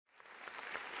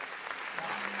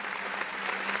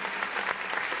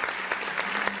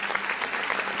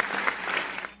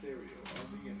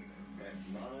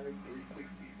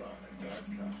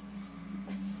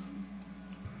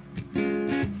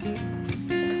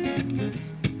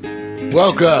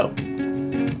Welcome.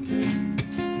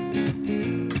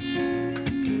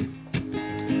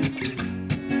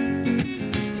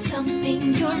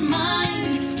 Something your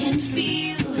mind can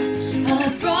feel.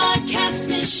 A broadcast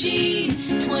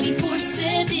machine,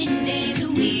 24/7 days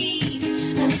a week.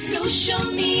 A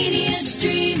social media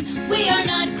stream. We are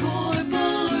not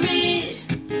corporate.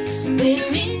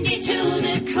 We're indie to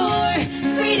the core.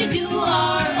 Free to do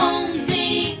our own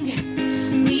thing.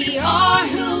 We are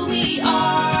who we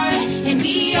are. And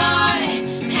we are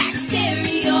Pack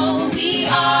Stereo. We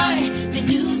are the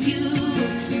new view.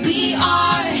 We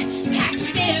are Pack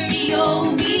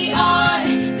Stereo. We are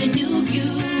the new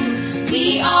view.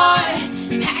 We are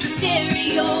Pack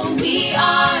Stereo. We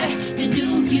are the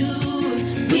new view.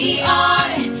 We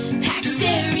are Pack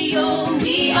Stereo.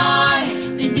 We are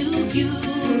the new view.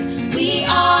 We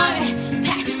are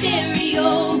Pack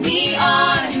Stereo. We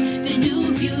are the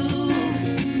new view.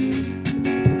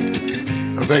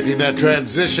 Perfecting that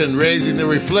transition, raising the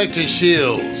reflector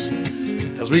shields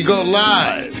as we go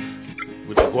live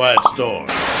with the Quiet Storm.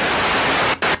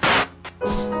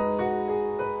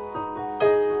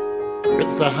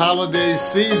 It's the holiday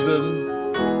season.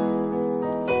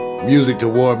 Music to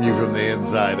warm you from the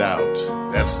inside out.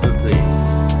 That's the theme.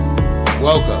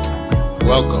 Welcome,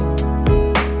 welcome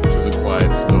to the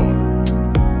Quiet Storm.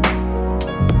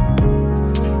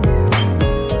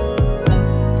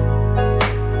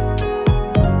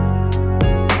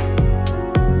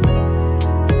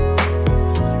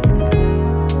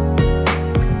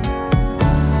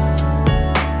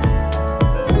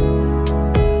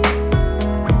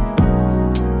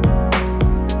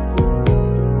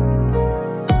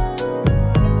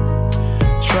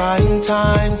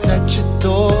 Times at your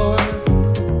door,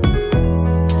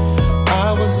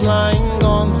 I was lying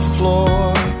on the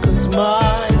floor, 'cause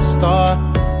my star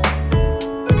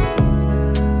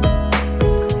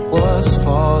was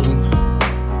falling.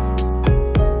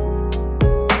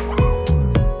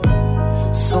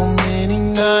 So many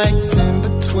nights in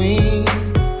between,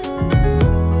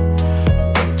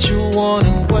 what you want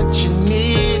and what you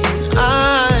need, and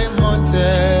I'm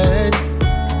haunted,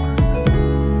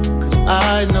 'cause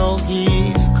I know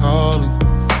he's calling.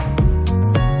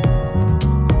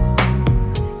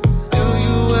 Do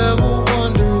you ever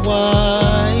wonder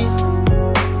why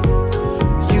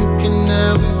you can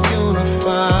never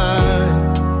unify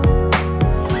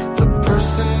the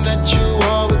person that you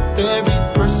are with every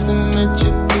person that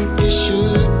you think you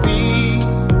should be?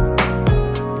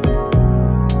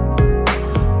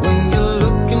 When you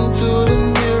look into the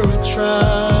mirror,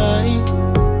 try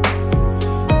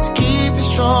to keep it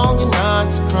strong and not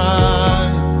to cry.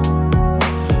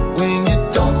 When you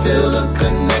don't feel a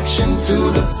connection to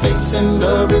the face and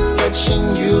the reflection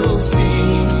you'll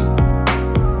see.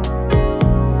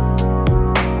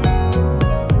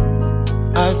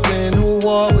 I've been at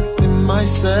war within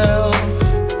myself.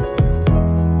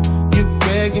 You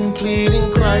beg and plead and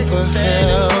cry for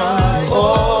help.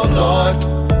 Oh Lord,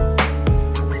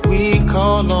 we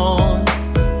call on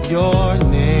your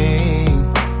name.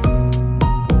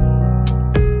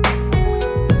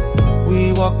 We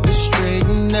walk the straight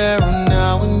and narrow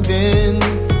now and then.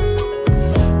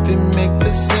 They make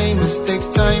the same mistakes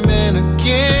time and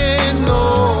again.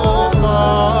 Oh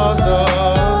Father,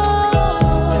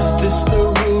 is this the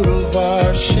root of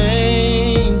our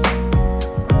shame?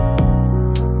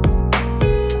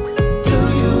 Do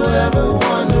you ever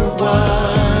wonder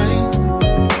why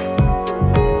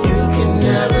you can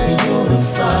never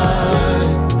unify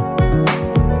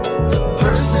the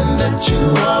person that you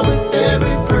are with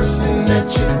every person that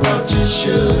you thought you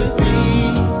should be?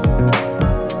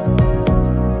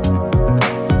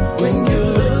 When you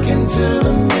look into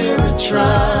the mirror,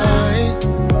 try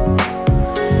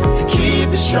to keep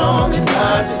it strong and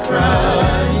not to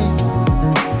cry.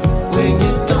 When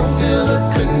you don't feel a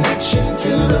connection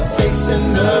to the face and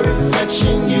the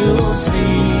reflection you'll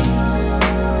see.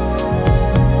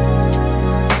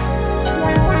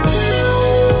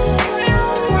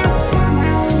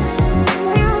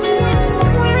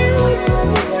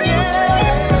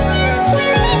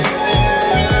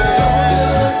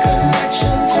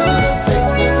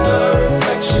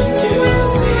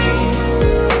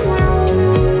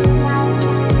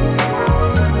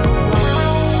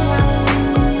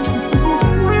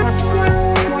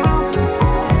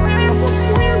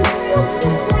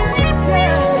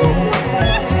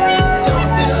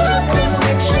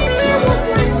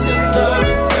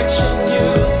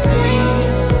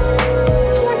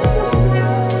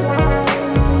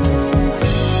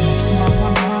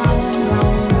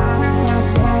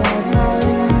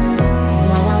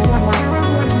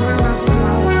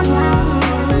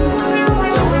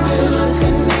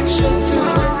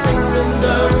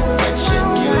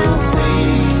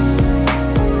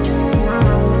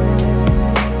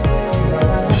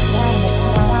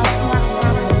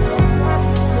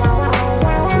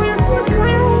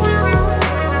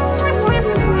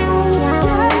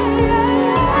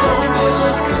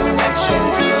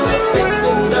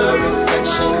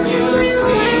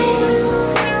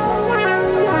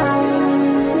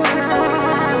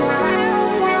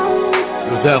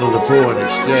 sound of the Foreign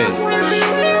Exchange.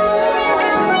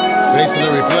 Thanks to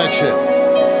the reflection.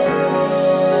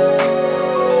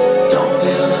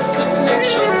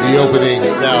 The opening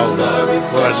sound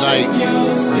for a night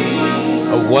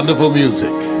of wonderful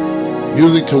music.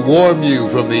 Music to warm you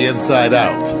from the inside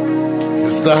out.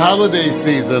 It's the holiday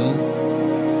season.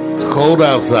 It's cold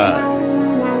outside.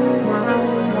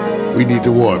 We need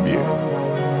to warm you.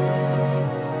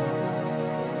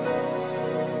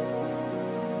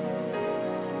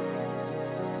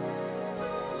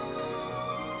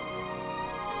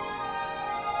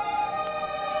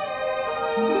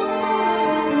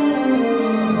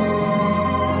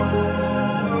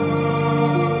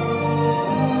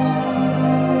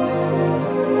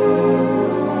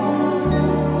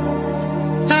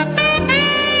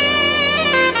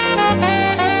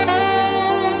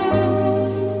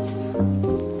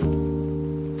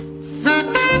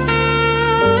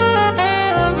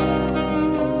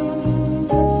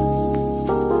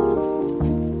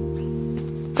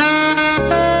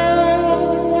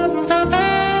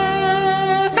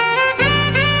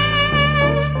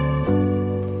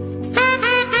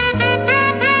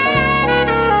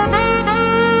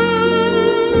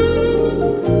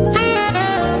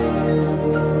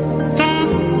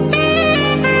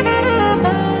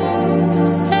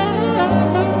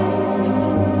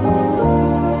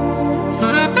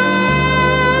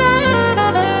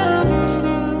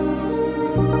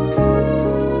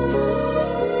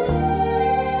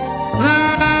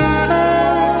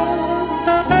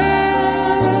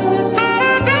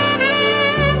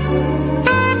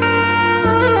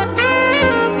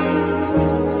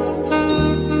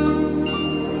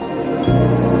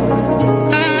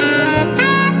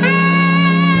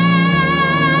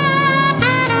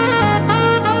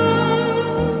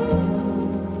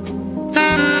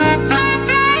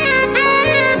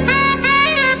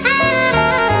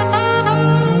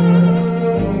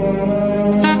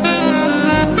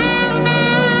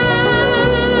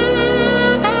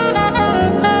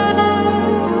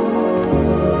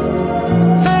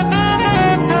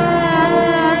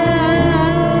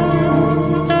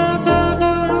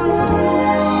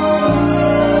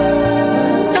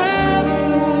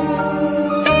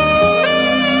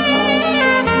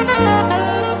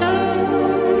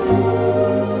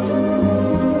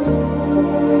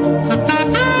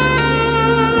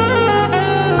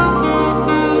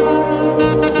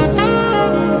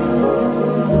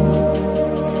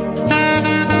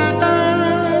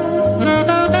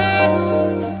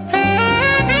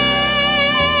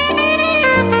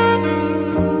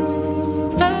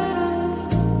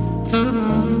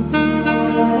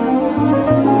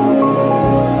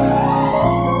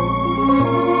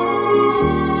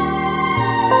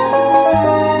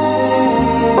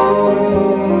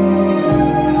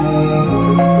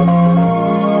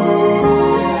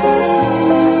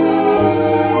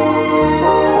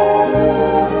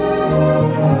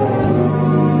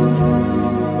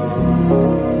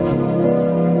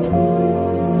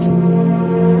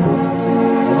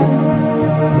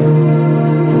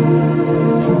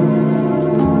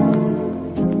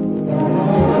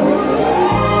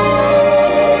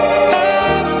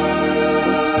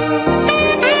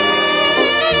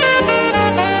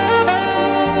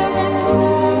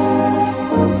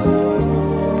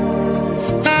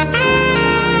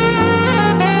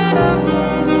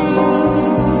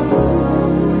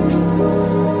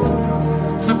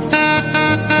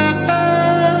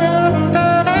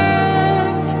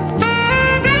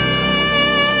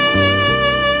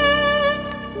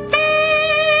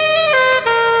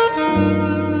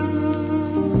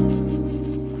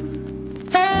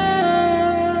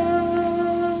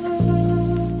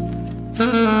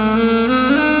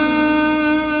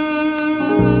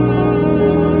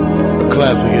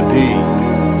 classic indeed.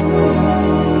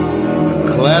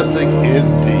 A classic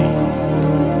indeed.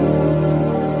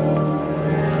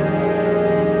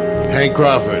 Hank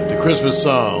Crawford, the Christmas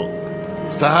song.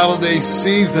 It's the holiday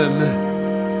season.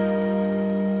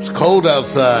 It's cold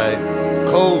outside.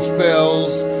 Cold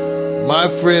spells. My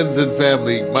friends and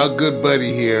family, my good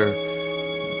buddy here,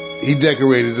 he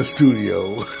decorated the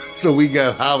studio. So we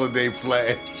got holiday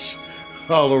flash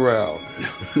all around.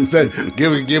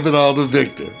 Give it all to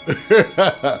Victor.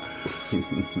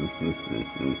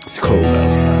 It's cold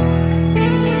outside.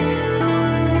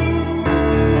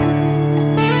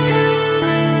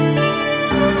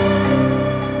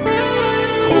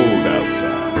 Cold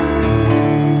outside.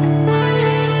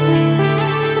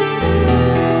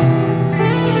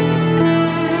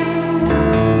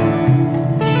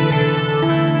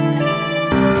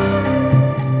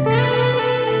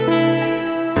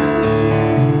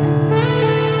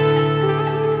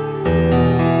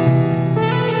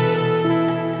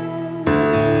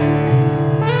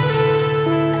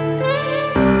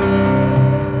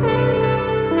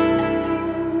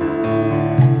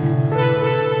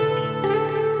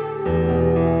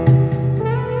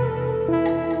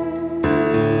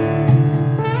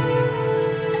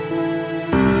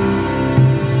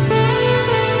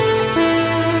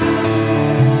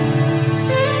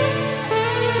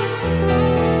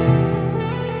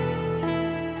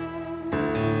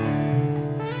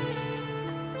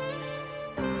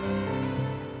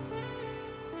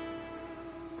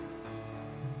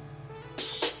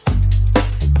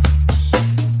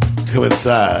 Come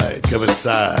inside. Come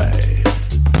inside.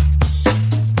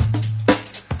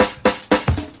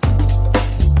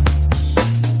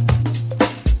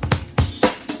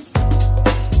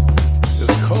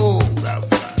 It's cold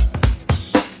outside.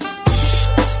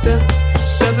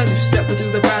 Step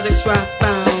into the projects where I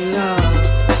found love.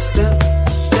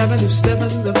 Step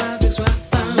into the projects where I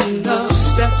found love.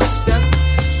 Step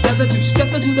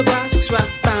into the projects where I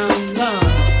found love.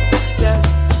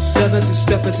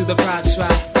 Step into the projects where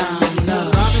I found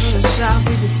love. Rocking in the child,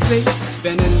 sleep asleep,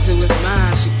 bend into his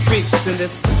mind. She creeps in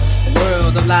this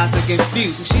world of lies and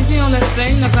confusion. She's the only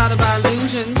thing not clouded by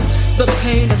illusions. The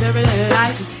pain of everyday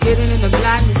life is hidden in the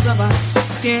blackness of our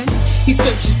skin. He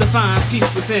searches to find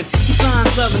peace within. He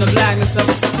finds love in the blackness of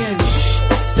her skin.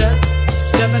 Step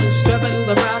into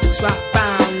the projects where I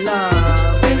found love.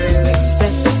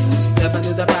 Step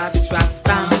into the projects where I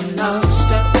found love.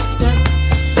 Step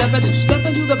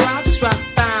into the projects where I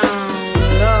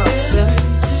found love.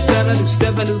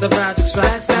 Step into the projects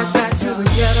right back to the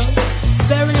ghetto.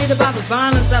 Serenaded by the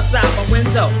violence outside my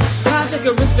window. Project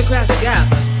aristocrats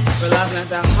gather, realizing that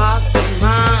their hearts and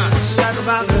minds shackled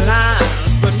by the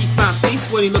lines. But he finds peace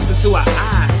when he looks into her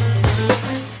eyes.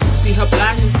 See her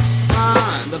blackness is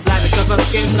fine, the blackness of her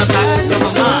skin, the blackness of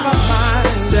her mind.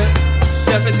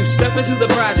 Step into the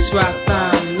projects where I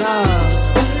found love.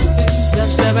 Step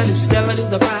into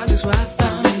the projects where I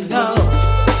found love.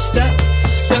 Step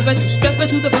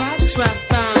into the projects where I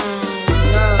found love.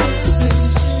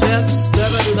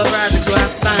 Step into the projects where I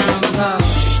found love.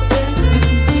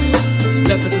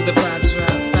 Step into the projects where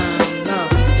I found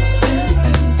love.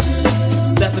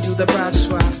 Step into the projects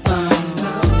where I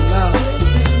found love.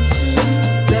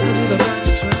 Step into the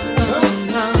projects where I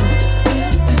found love.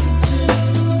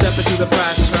 Step into the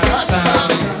projects where I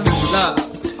found love.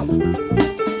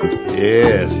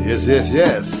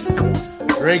 Yes.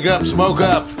 Drink up, smoke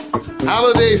up.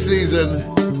 Holiday season.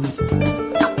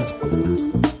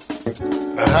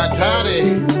 A hot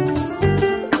toddy.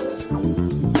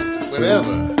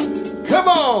 Whatever. Come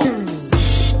on.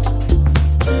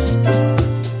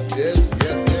 Yes.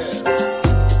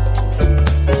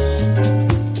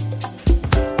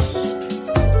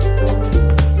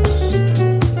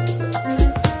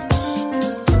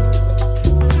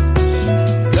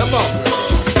 Come on.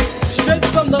 Straight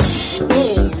from the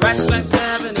boom, right smack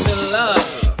dab in the middle of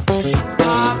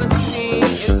poverty,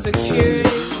 insecurity.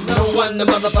 No one to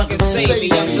motherfucking save me.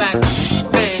 Young black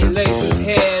man lays his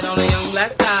head on a young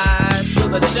black eye. Feel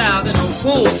the child in a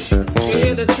womb. You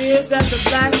hear the tears that the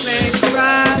black man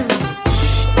cry.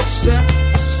 Step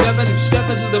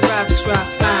into the projects where I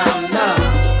found love.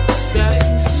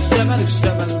 Step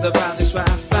into the projects where I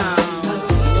found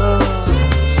love.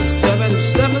 Step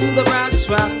into the projects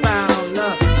where I found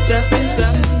love.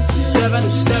 Step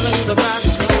into the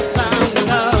projects where I found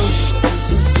love.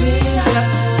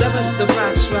 Step into the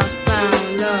projects where I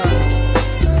found love.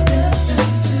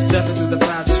 Step into the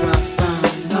projects where I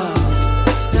found love.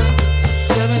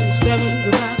 Step into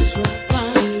the projects where I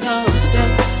found love.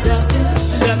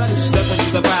 Step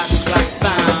into the projects where I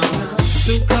found.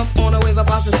 Duke up on a wave of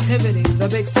positivity. The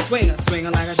big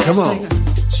swinger like a jazz singer.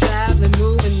 Traveling,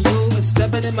 moving,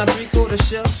 stepping in my 3/4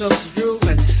 shell toes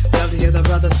grooving. Love to hear the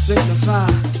brothers signify.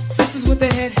 Sisters with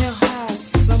their head held high.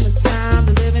 Summertime,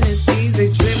 the living is easy.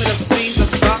 Dreaming of scenes of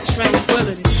dark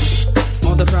tranquility.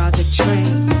 On the project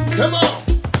train. Come on.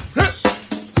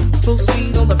 Full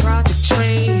speed on the project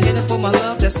train. Heading for my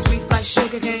love that's sweet like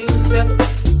sugar cane. Step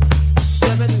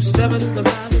into the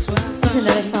projects where I found. This is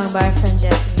another song by our friend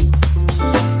Jesse.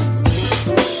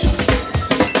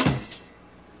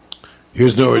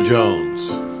 Here's Norah Jones.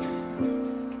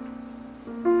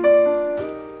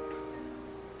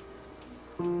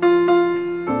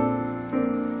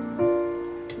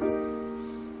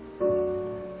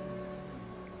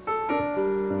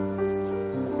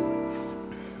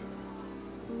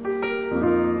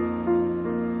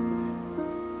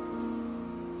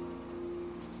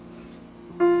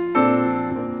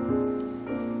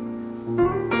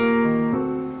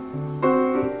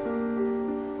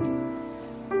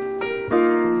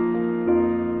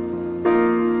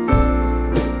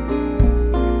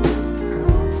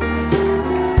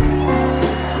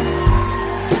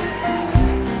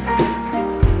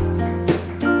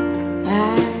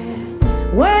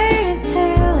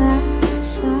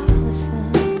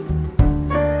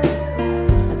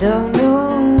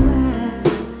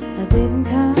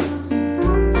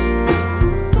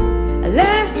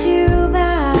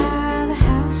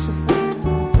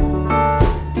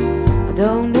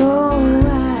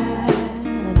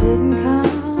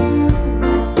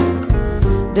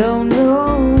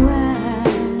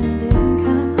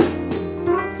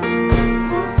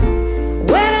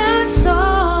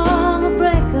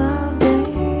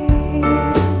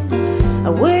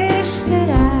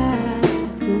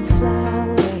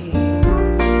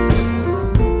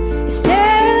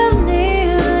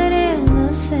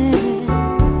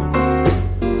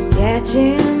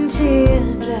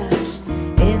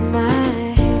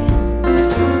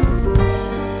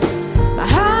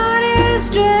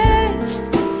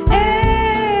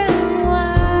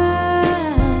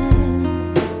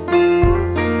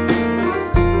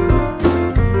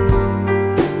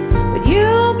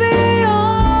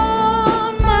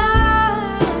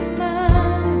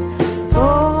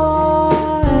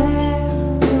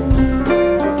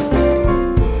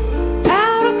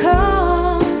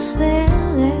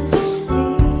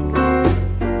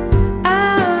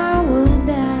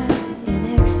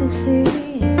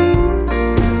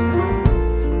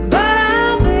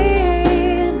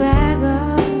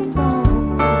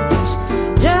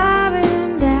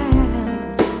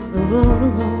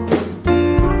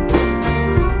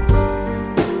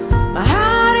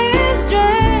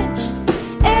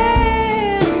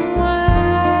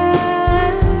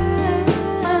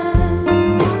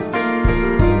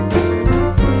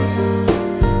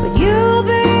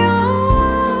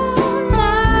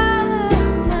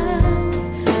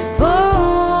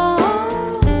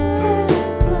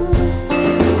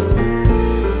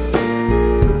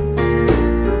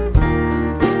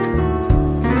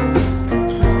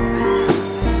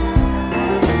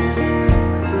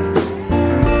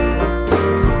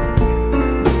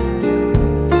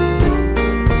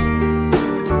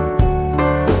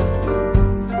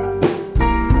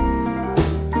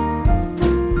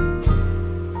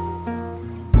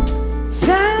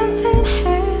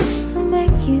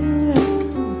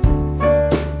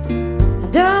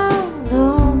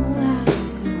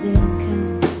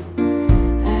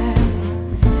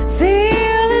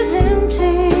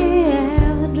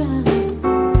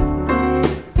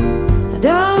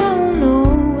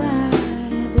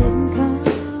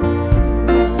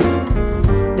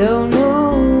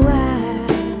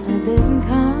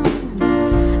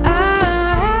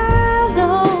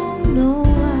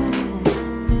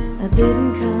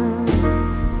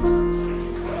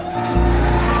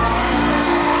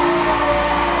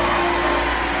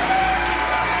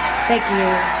 Thank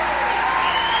you.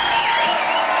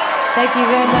 Thank you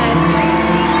very much.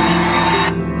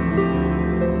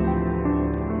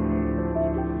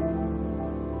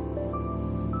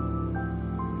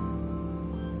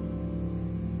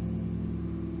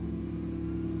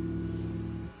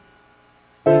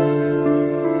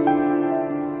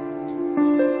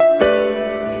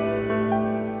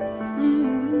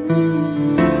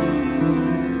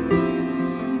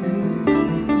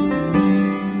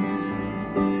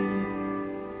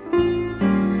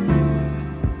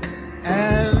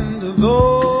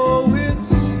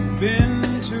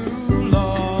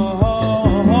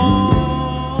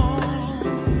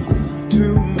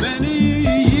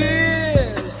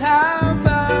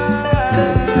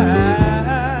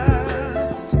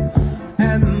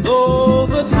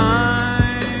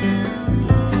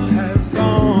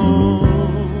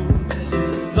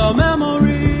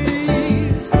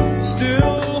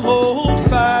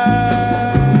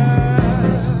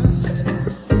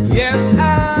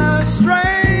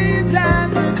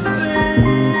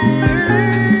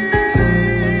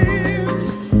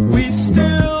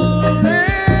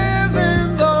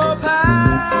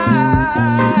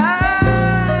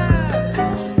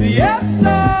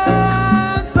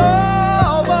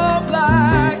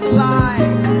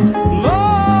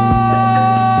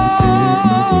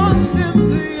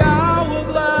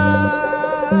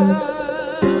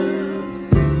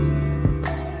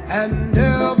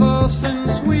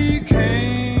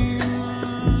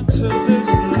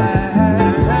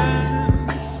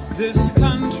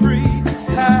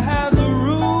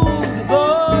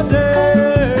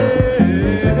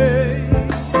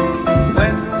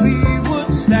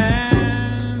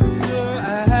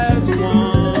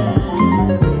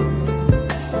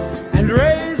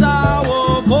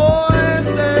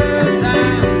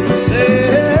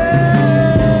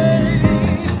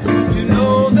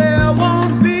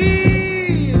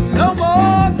 No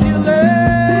more killing.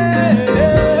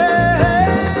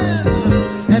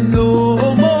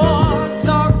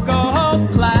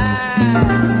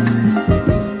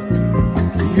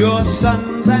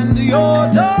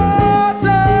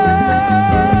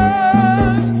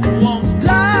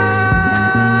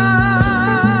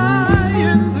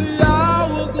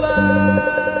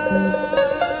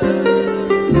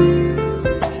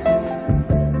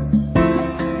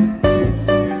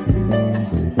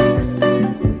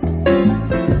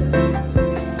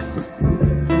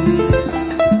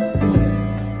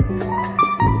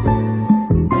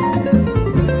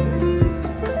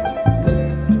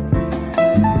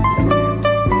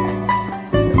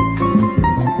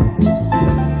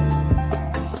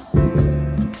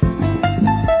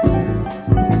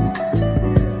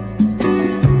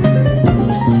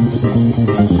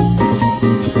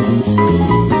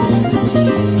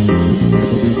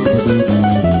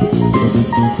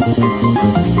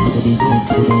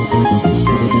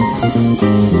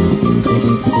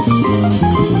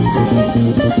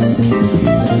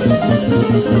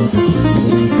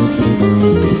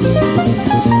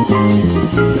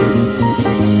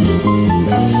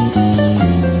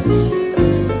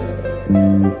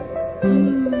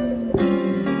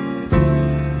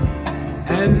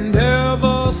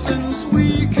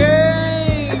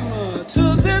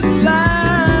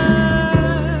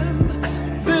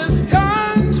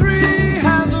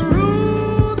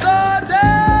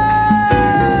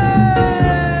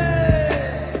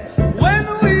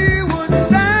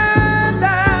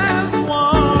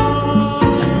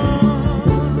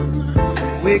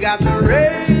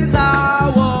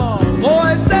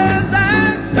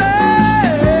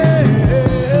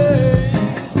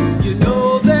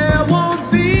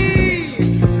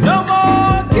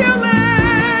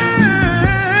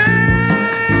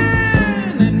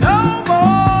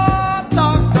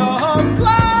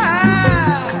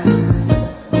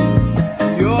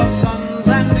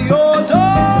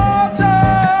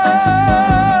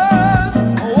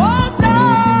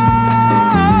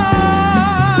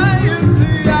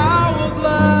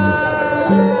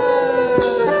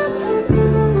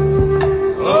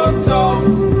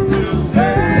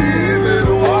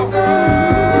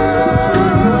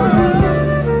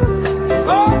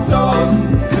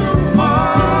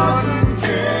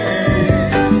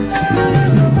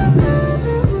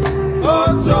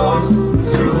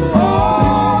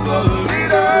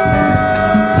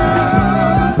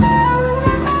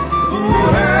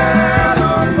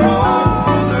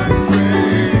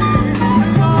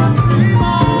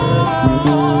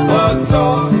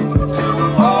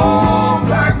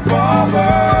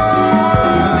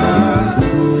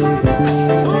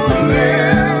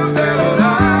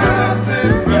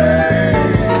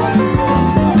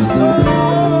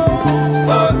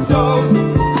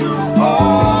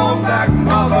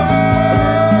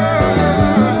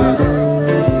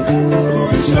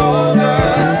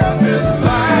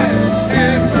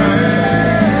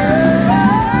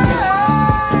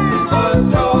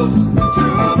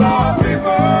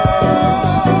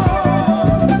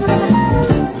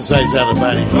 Sights out of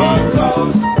body heads.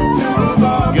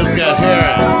 Gil Scott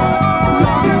Heron.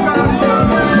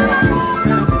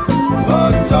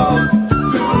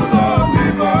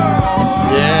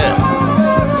 Yeah.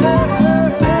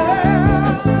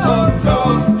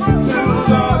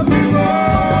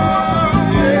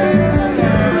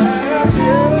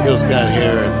 Gil Scott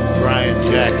Heron,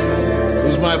 Brian Jackson,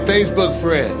 who's my Facebook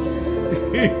friend.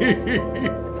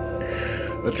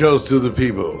 A toast to the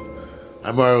people.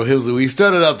 I'm Mario Hilsley. We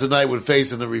started out tonight with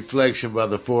Facing the Reflection by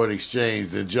the Foreign Exchange,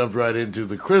 then jumped right into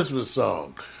the Christmas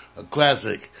song, a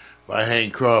classic by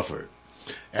Hank Crawford.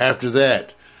 After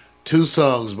that, two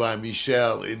songs by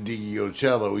Michelle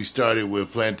Indigiocello. We started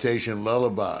with Plantation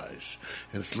Lullabies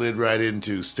and slid right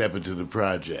into Step Into the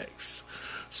Projects.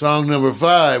 Song number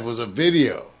 5 was a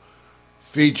video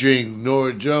featuring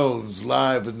Norah Jones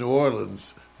live in New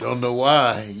Orleans. Don't know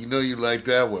why. You know you like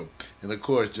that one. And, of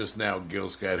course, just now, Gil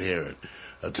Scott Heron,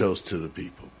 a toast to the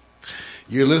people.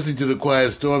 You're listening to The Quiet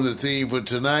Storm. The theme for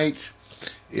tonight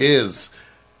is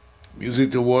music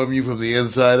to warm you from the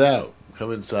inside out.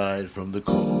 Come inside from the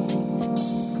cold.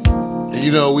 And,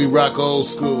 you know, we rock old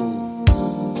school.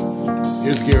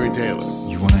 Here's Gary Taylor.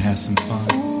 You want to have some fun?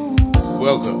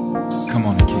 Welcome. Come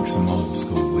on and kick some old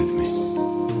school with me.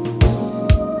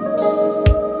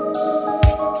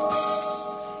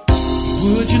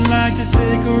 Would you like to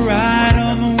take a ride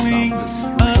on the wings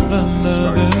of a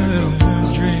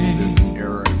lover's dream?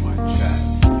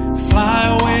 Fly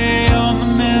away on the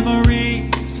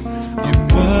memories of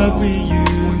what we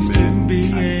used to be.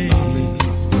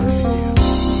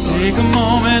 Take a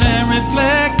moment and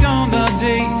reflect on the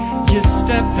day you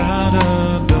stepped out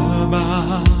of the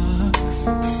box.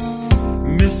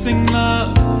 Missing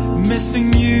love,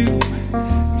 missing you,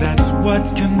 that's what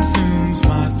consumes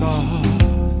my thoughts.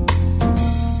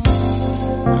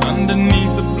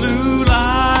 Underneath the blue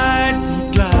light,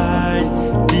 we glide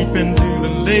deep into the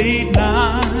late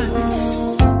night.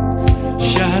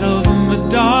 Shadows in the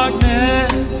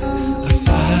darkness, a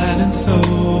silent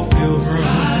soul-filled room.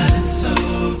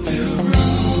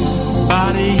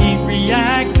 Body heat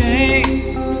reacting,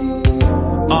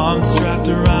 arms strapped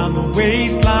around the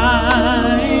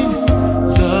waistline.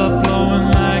 Love flowing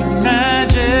like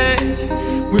magic,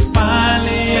 we're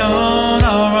finally on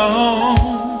our own.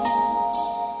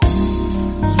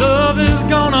 Love is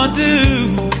gonna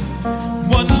do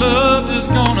what love is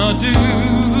gonna do,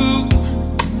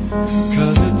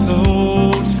 'cause it's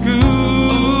old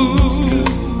school,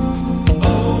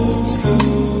 old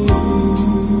school.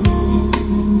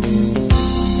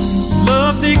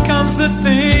 Love becomes the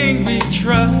thing we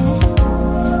trust,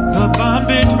 the bond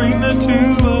between the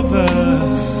two of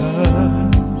us,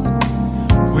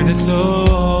 when it's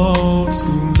old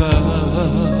school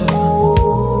love.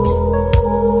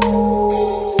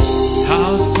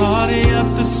 Party up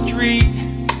the street,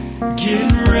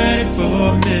 getting ready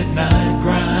for midnight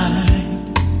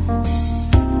grind.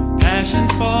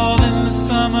 Passions fall in the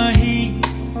summer heat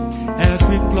as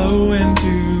we flow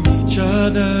into each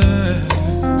other.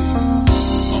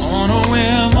 On a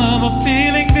whim of a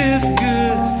feeling this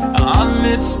good, our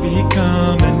lips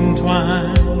become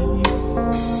entwined.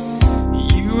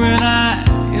 You and I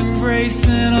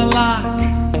embracing a lock,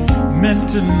 meant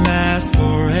to last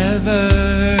forever.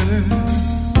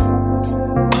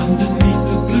 Underneath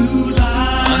the blue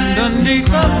light,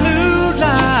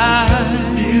 it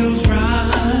feels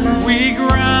right. We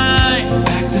grind,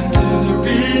 backed into the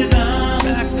rhythm,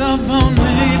 backed up on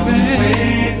me,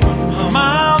 babe.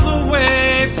 Miles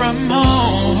away from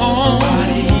home,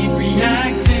 body heat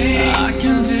reacting. I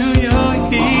can feel your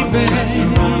heat, babe. Strapped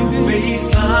around the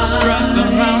waistline, strapped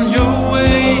around your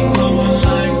waist, flowing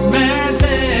like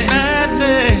madness,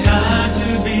 madness. Time to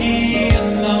be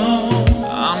alone.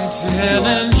 I'm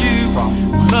telling you,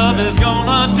 love is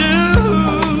gonna do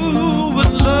what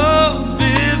love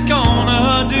is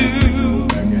gonna do,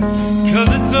 'cause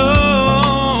it's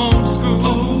old school,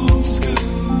 old school,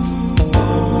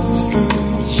 old school.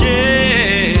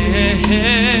 Yeah,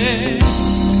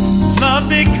 love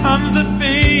becomes a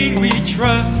thing we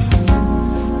trust,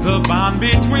 the bond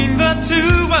between the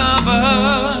two of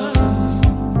us,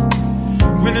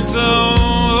 when it's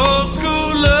old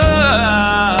school love.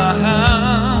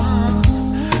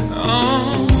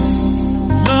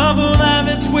 Love will have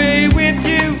its way with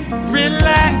you.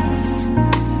 Relax,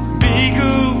 be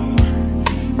cool.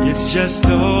 It's just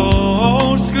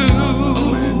old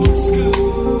school. Old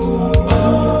school.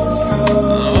 Old school.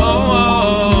 Oh,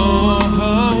 oh,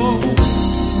 oh.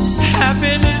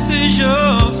 Happiness is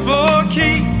yours for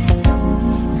keeps,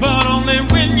 but only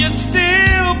when you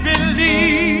still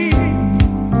believe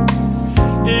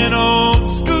in old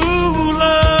school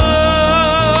love.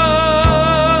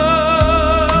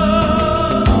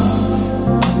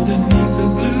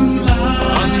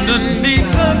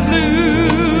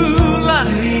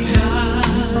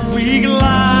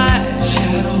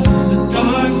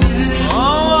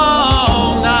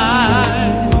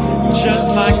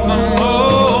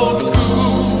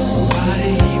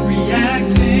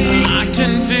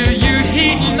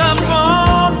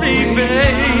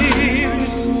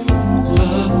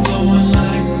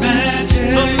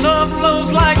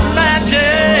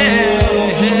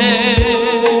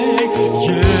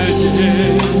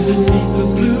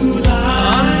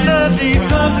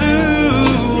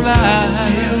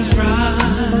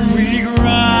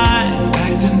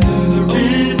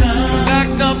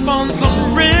 on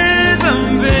some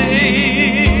rhythm,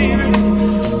 babe.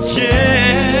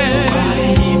 Yeah,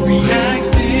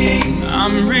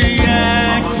 I'm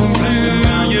reacting to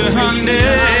you, honey.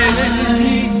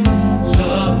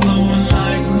 Love flowing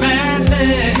like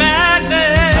madness,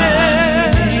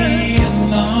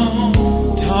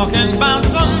 talking about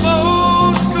some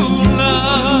old school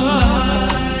love.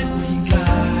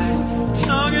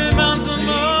 Talking about some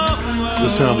old. The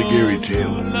sound of Gary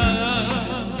Taylor.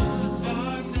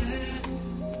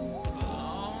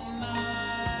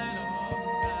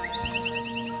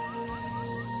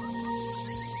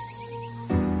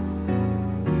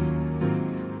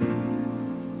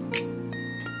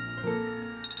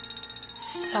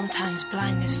 Sometimes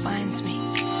blindness finds me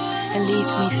and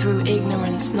leads me through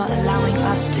ignorance, not allowing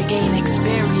us to gain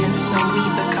experience, so we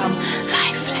become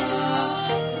lifeless.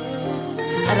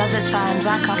 At other times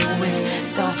I couple with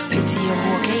self-pity and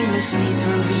walk aimlessly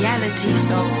through reality,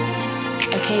 so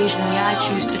occasionally I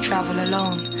choose to travel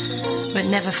alone, but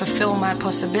never fulfill my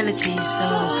possibilities, so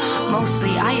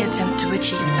mostly I attempt to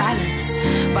achieve balance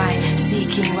by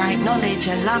seeking right knowledge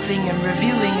and loving and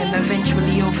reviewing and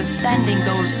eventually understanding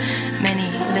those many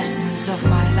lessons of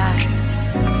my life.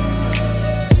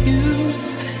 You've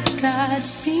got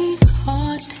me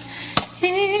caught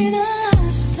in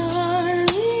a starry-eyed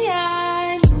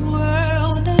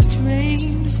world of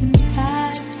dreams, and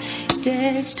I've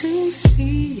yet to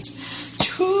see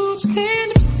truth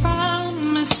in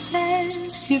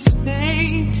promises you've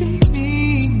made to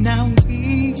me. Now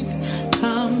we've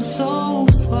come so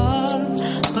far,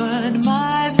 but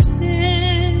my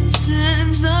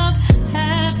visions of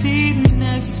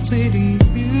happiness with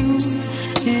you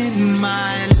in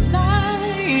my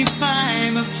life,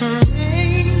 I'm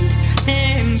afraid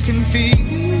and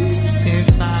confused.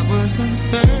 If I was a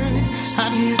bird,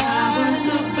 I'd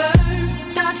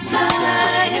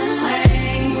fly away,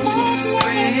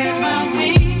 spread my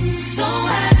wings so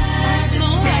high to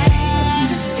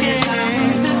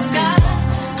escape the sky.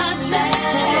 I'd let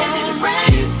it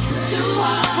rain to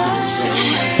wash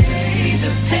away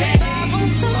the pain.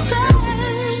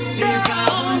 If I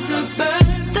was a bird,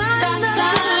 I'd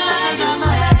fly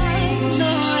away,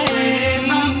 spread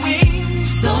my wings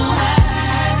so high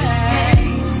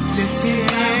to escape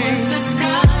the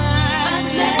sky. I'd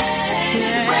let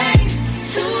it rain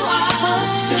to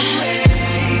wash away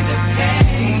the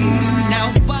pain. Now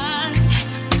why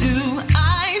do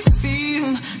I feel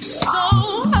so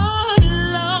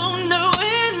alone,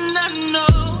 knowing I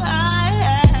know I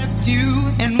have you?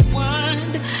 And what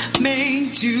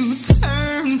made you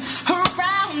turn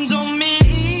around on me?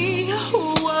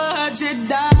 What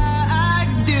did I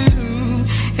do?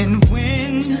 And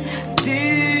when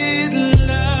did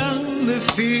love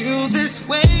feel this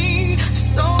way?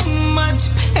 So much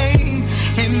pain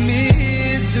and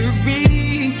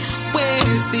misery.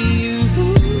 Where's the you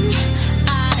I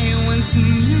once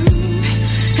knew?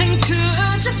 And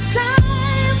could you fly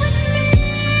with me?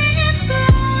 If I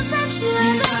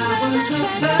was a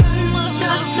bird,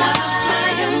 I'd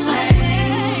fly away,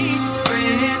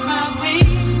 spread my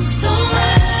wings so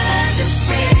I'd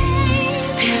escape.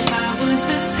 If I was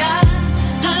the sky,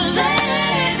 I'd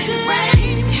let it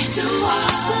rain to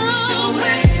wash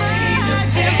away the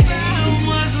pain. If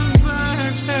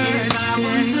I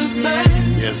was a bird,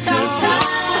 Yes, I'd yes,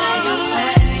 fly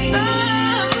away,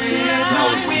 spread my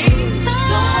wings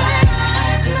so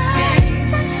I'd escape.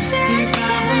 If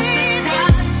I was the sky,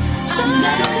 I'd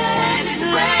let it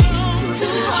rain to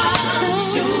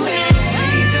wash away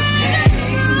the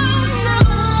pain. No,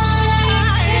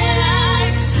 I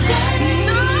can't stay.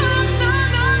 No.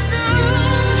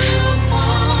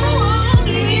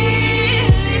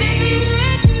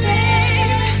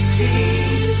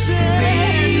 Please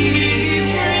set me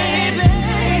free,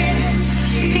 babe.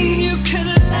 You could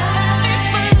lie.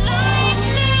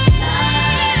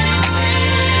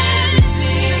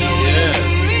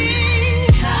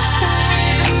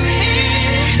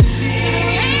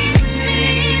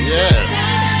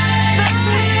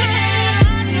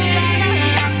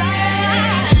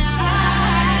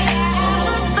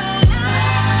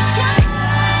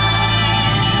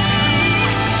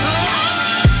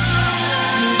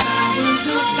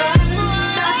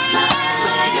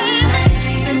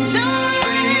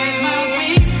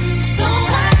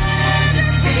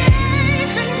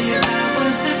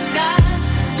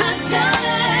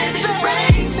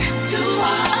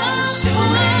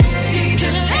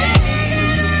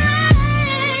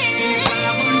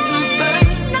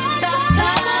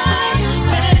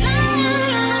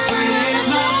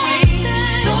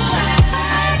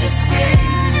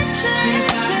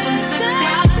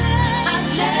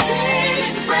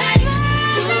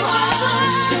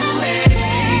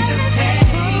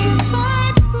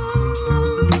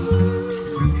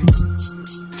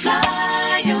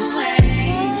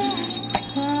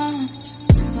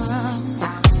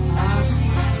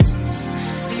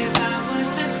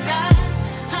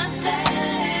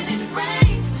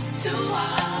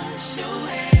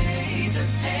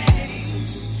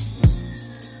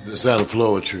 sound of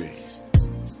poetry.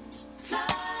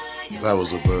 If I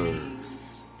was a bird.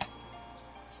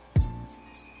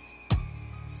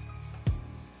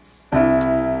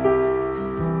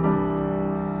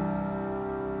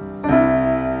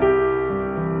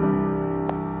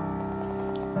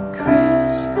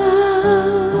 Christmas,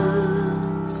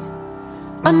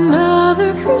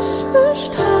 another Christmas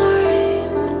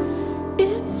time.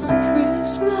 It's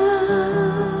Christmas,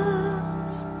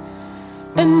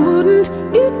 and wouldn't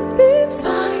it be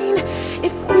fine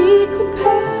if we could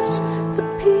pass the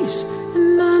peace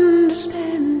and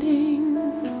understanding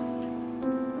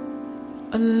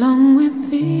along with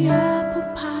the apple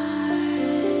pie?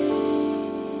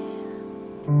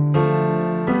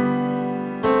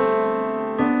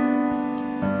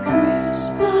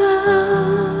 Christmas,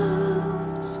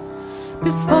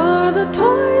 before the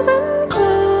toys and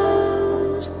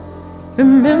clothes,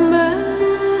 remember,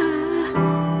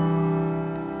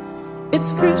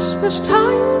 it's Christmas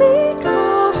time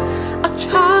because a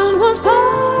child was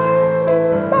born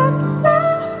in Bethlehem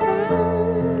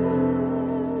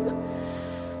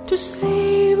to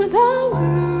save the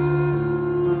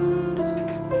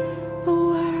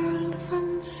world from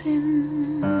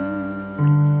sin.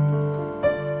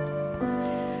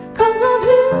 'Cause of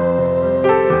him,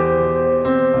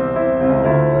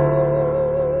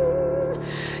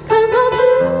 'cause of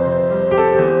him,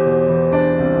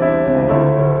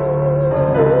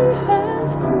 we have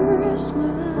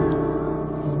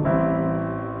Christmas.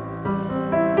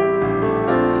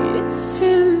 It's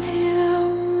in him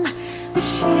we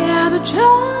share the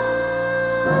joy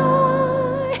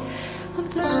of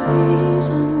the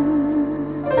season.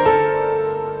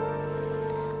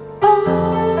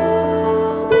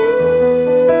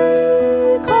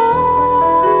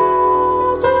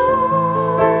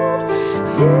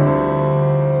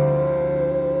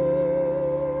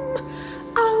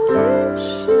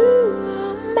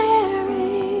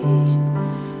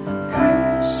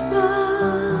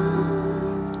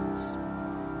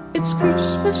 It's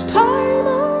Christmas time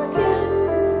again,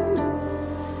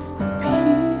 with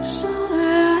peace on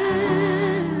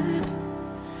earth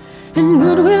and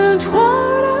goodwill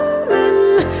toward all men.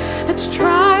 Let's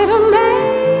try to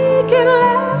make it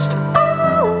last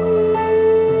all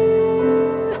year.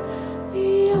 We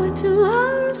owe it to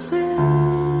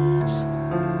ourselves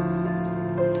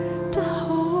to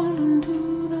hold on to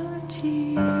the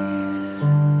cheer.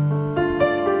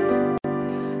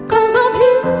 'Cause of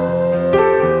him,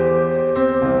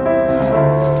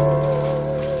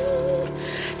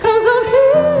 'cause of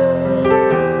him,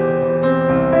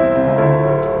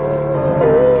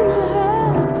 we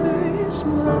have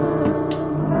Christmas.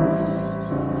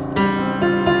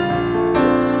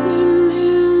 It's in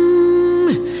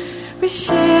him we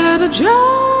share the joy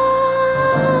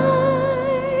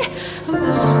of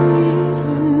the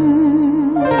season.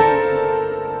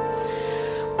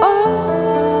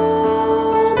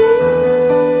 All because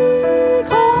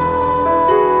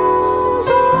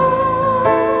of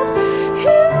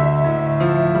him.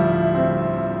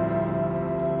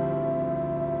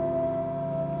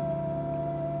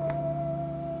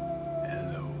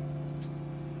 Hello,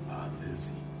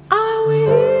 Lizzie. I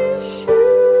wish you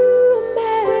a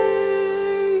Merry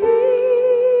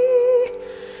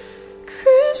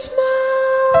Christmas.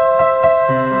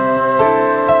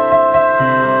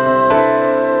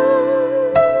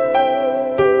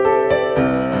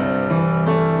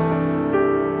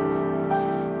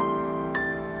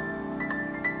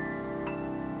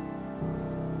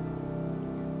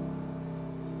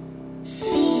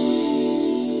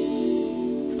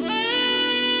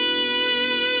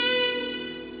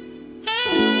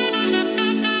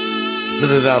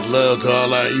 Sending out love to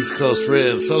all our East Coast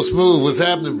friends. So Smooth, what's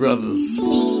happening, brothers?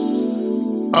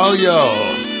 All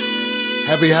y'all,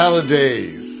 happy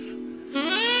holidays.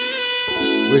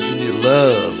 Wishing you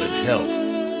love and health,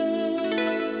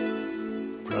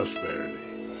 prosperity.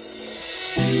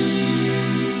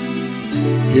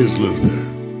 Here's Luther.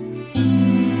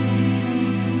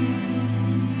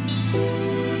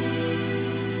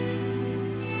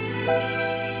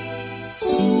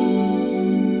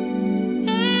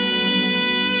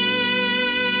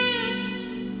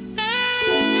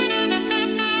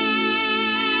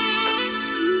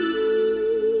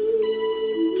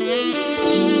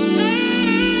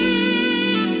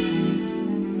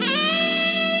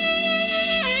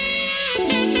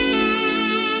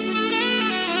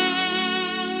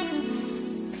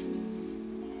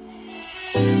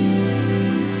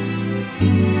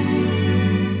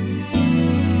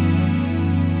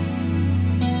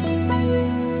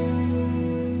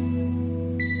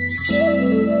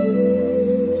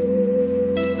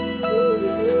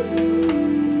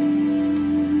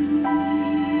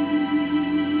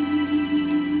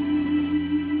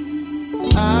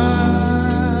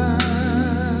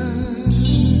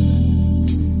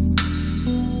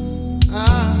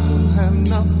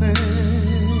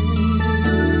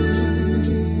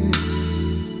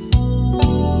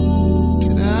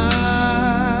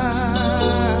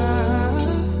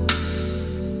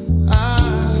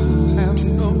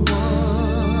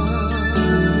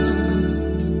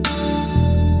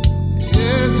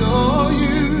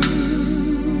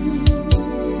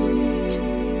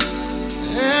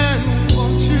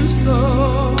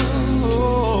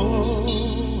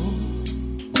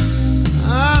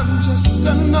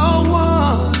 to no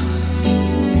one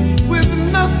with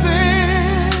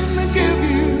nothing to give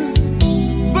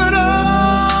you but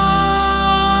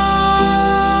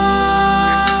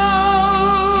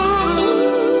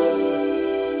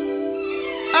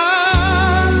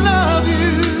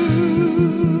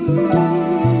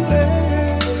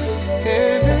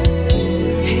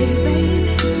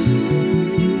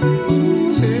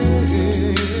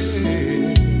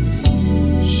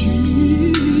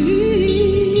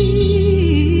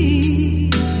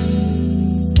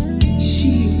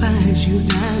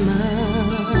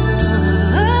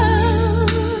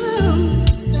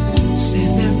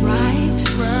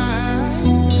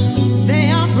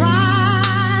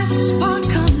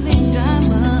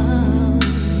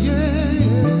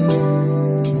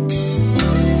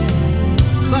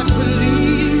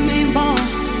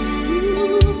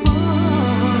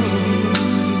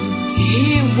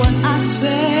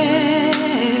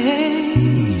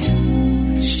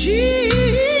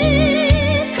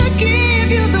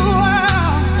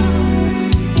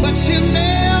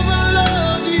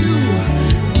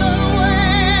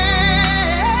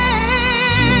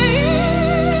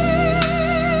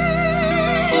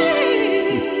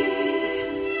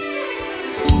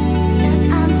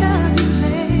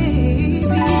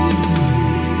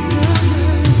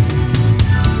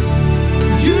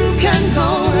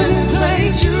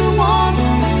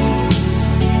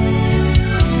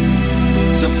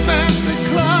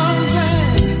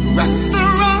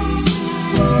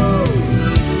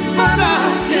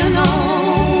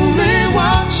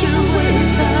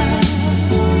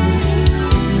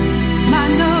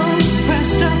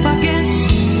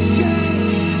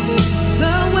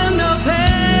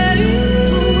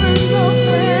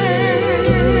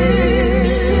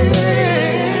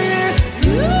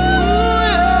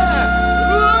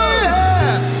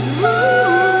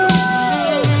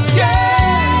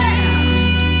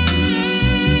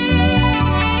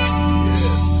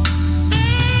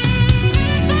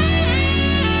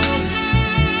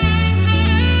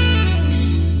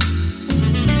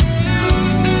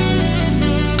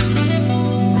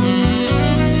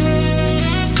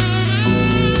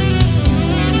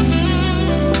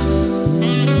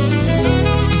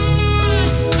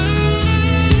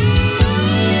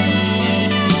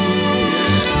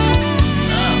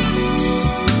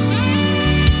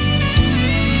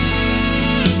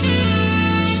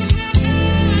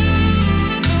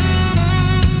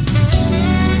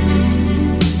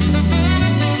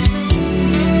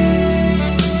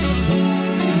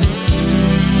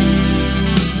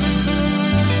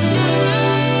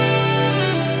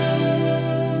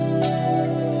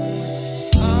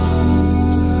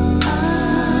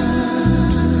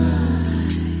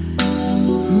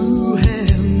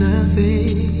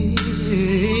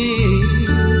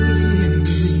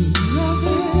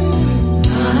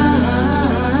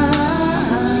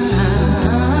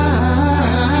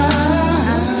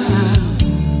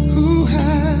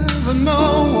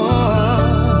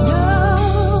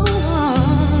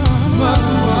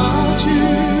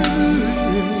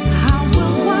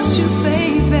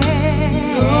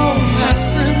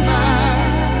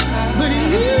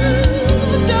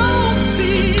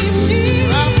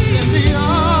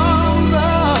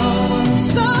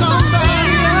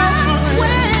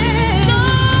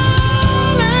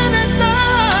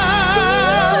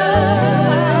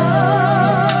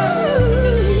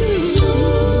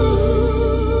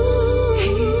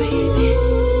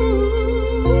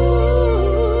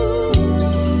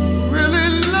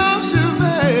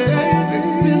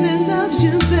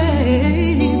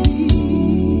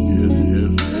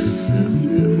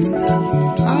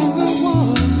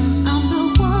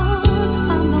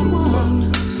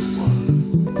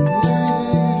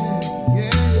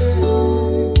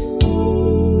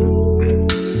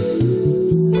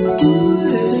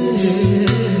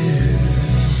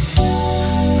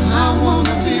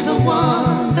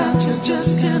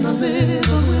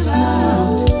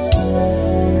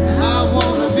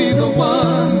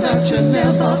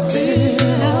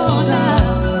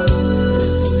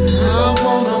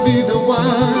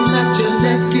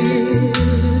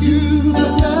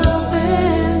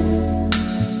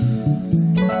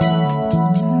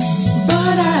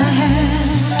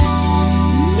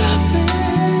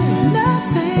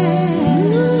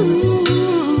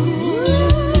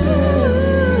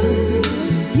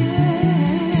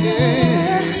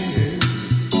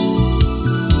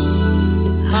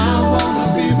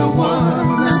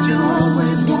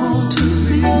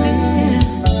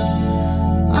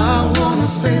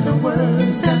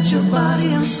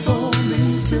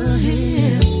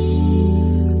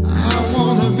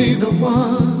be the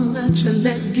one that you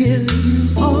let give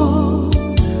you all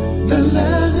the love.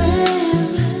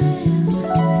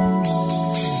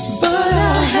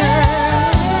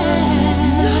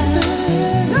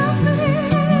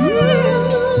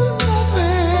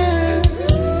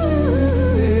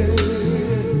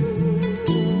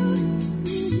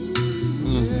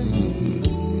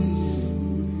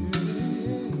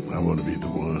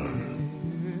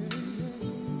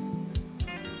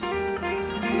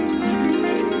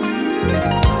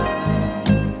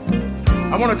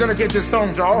 I want to dedicate this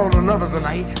song to all the lovers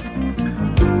tonight.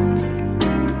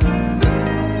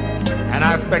 And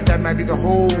I expect that might be the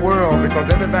whole world, because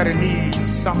everybody needs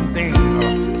something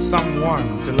or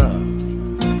someone to love.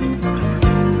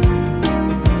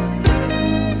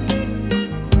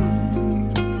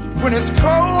 When it's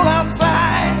cold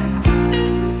outside,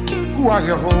 who are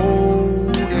you holding?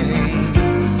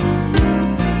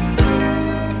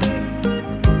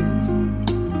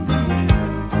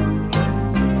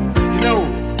 You know,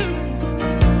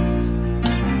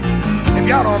 if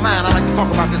y'all don't mind, I'd like to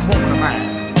talk about this woman of mine.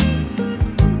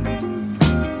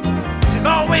 She's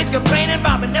always complaining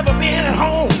about me never being at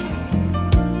home.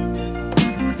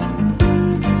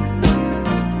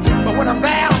 But when I'm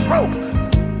there, I'm broke.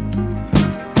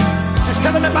 She's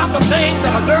telling me about the things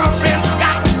that her girlfriend's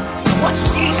got and what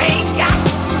she ain't got.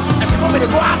 And she want me to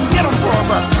go out and get them for her,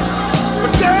 but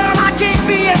girl, I can't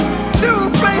be in two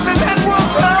places at one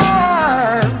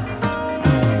time.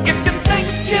 If you think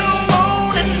you're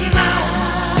lonely now,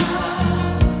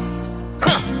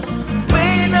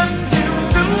 wait until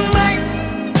tonight,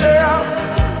 girl.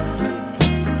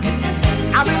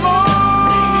 I'll be long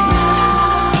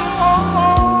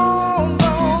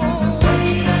gone,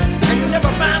 and you'll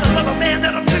never find another man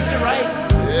that'll treat you right.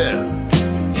 Yeah.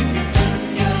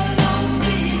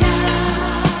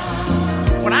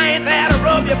 When I ain't there to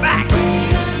rub your back,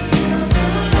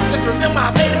 just remember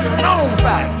I made it your known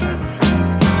fact.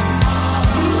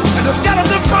 And the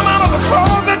skeletons come out of the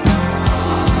closet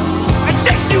and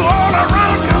chase you all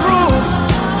around your room.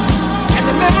 And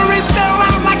the memories sell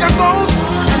out like a ghost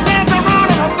and dance around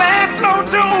in a fast, slow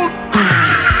tune.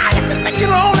 Ah, if you think you're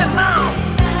lonely now,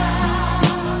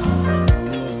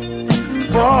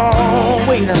 oh,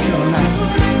 wait until night.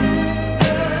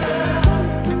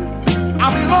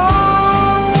 I'll be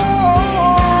long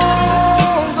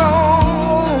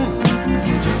gone,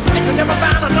 and you'll never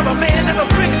find another man that'll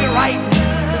treat you right.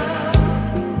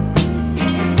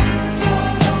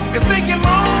 If you think you're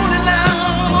lonely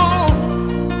now,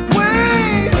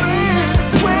 wait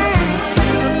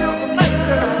until tonight,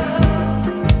 girl.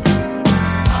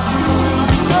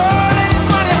 Oh, ain't it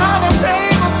funny how the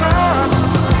tables turn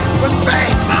when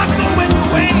things are going your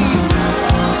way?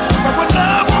 But when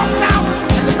love walks out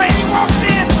and the pain walks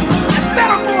in and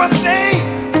settle for a stay,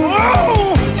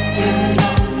 oh,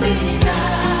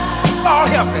 Lord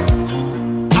help me.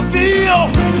 I feel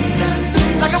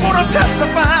like I want to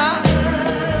testify.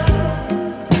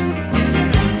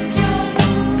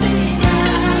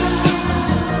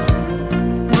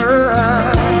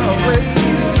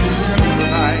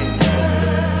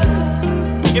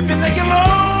 If you think you're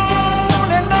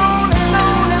lonely now,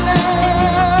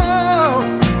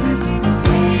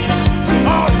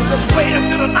 oh, you just wait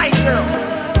until the night, girl.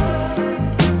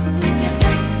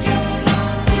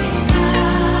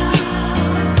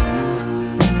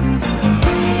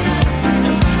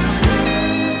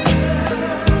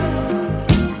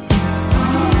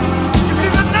 You see,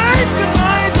 the nights and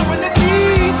nights when the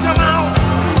needs come out,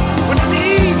 when the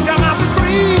needs come out to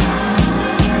breathe,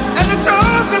 and the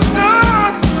tours and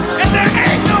stars, and there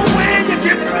ain't no way you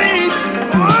can sleep.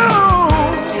 Oh,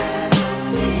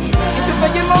 if you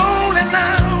think you're lonely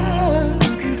now,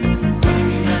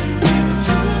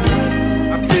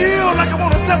 I feel like I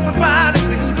want to testify this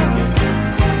evening.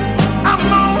 I'm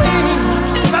lonely,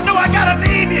 'cause I know I gotta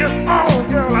leave you. Oh,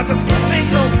 girl, I just can't take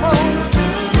no more.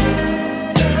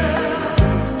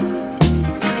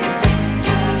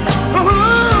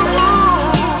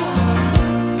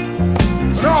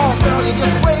 No, girl, you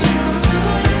just wait.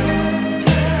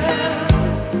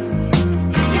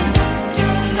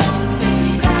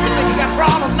 You think you got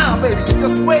problems now, baby? You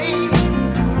just wait.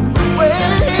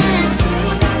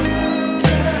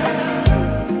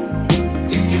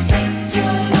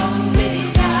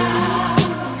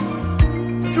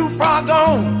 Too far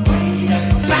gone.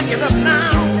 Back it up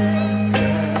now.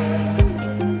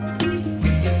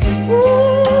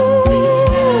 Ooh,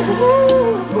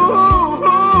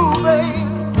 babe.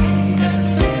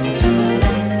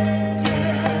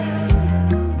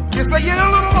 You say you're a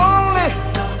little lonely,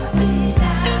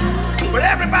 but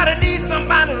everybody needs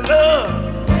somebody to love.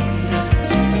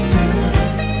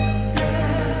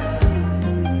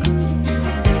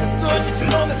 It's good that you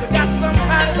know that you got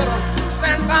somebody that'll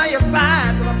stand by your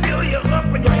side, that'll build you up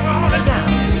when you're falling down.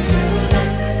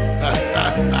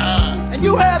 And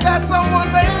you have that someone,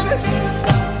 baby.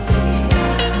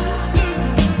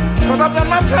 'Cause I've done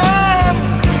my time,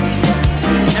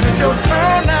 and it's your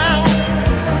turn now.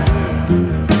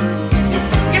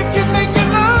 If you think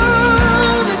you're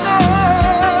lonely now,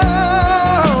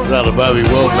 It's out of Bobby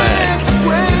Womack.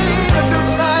 wait until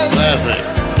tonight. Classic.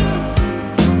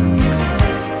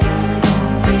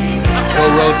 I'm So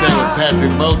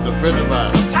Patrick Moten, a friend of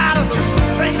mine. I'm tired of this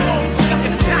same old stuck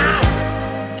in town.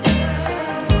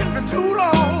 It's been too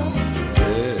long.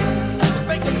 Yeah. I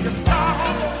think we can start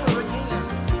all over again.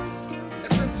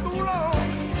 It's been too long.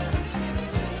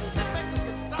 I think we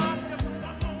can start this one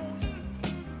more time.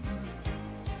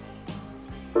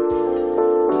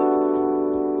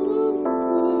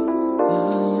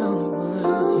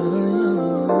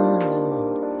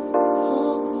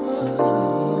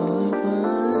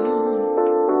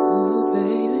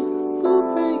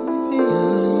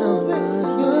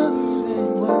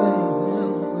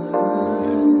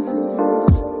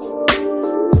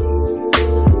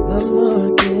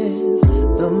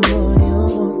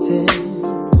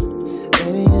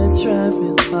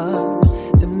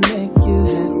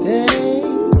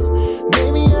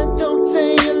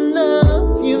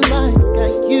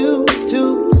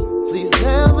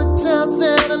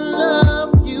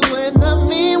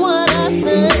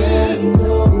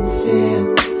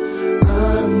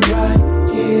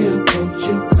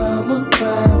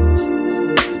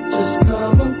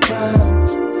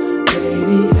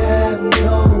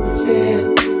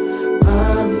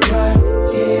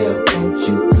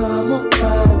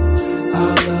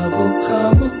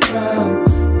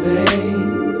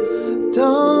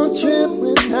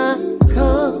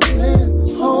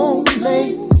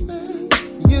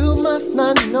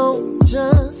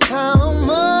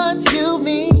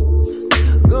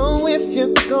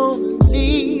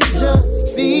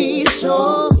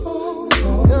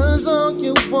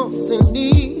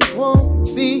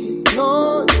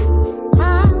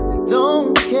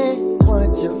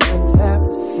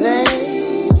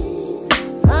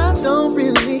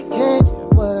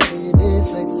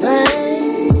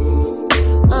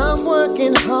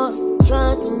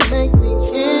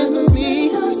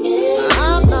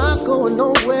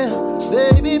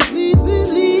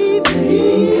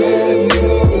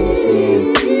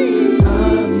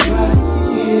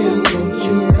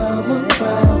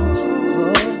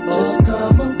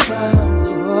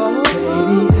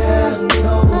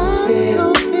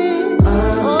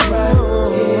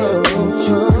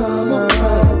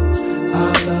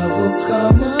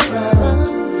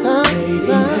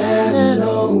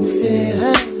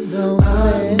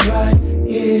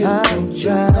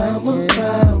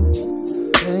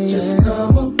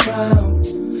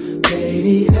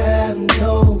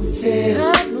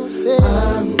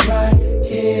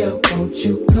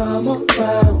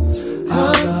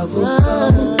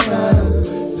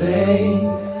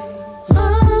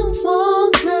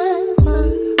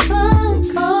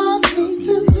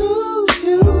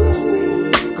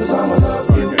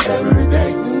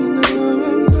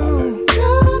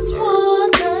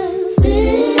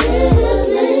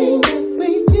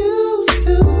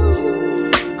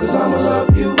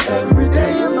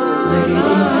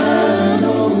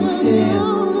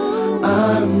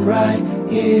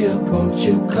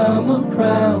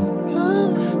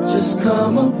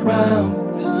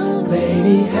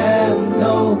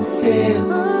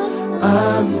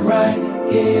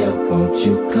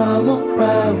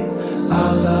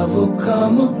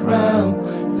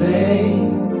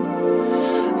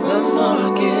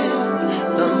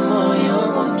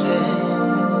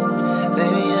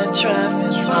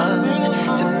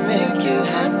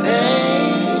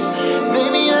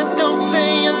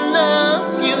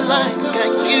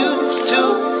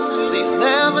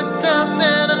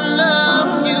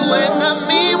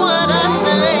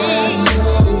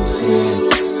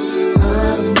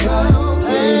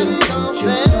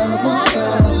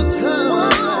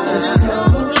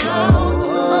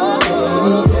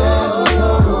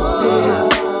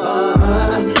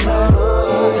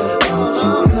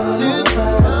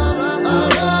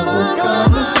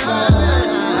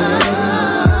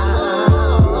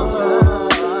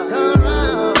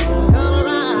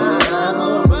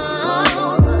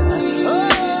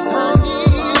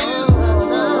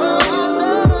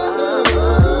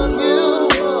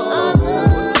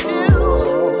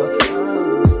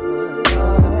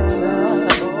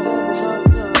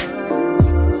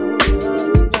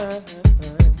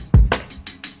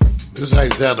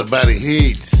 Sound of Body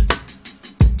Heat.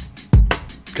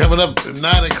 Coming up at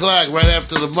 9 o'clock, right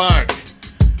after the mark,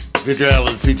 Victor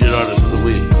Allen's Featured Artist of the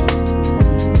Week.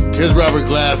 Here's Robert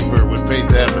Glasper with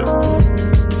Faith Evans.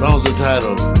 Songs are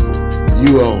titled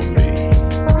You Own Me.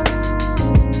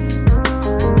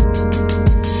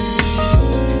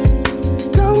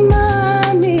 Don't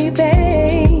mind me,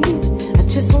 babe. I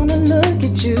just wanna look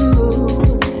at you.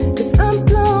 'Cause I'm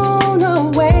blown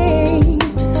away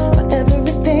by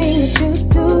everything that you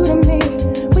do to me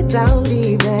without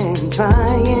even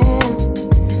trying.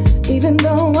 Even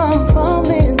though I'm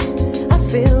falling, I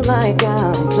feel like like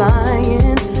I'm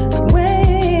flying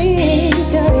away.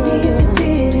 Baby, if you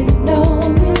didn't know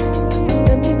it,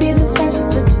 let me be the first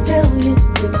to tell you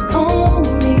you own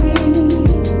me.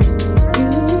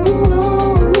 You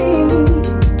own me.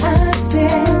 I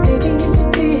said, baby, if you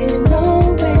didn't know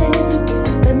it,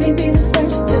 let me be the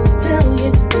first to tell you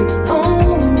you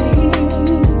own me.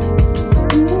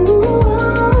 You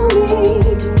own me,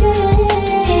 yeah.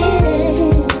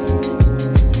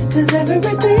 'Cause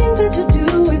everything that you do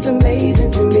is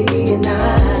amazing to me, and I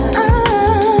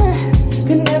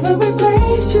could never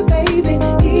replace you, baby,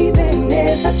 even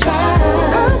if I try.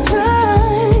 I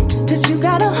try, 'cause you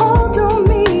got a hold on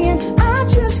me, and I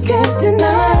just can't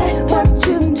deny what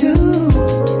you do.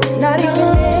 Not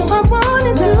even if I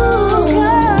wanted to,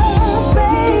 'cause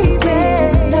baby,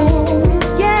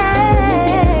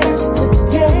 yeah,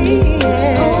 today,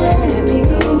 only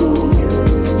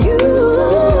you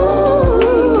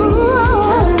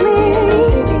own me.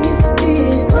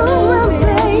 Oh,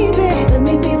 baby, let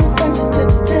me be the first to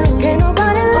tell you. Can't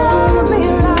nobody love me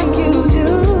like you do.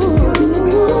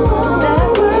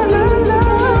 That's when I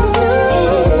love you.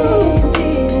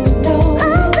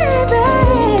 Oh, baby,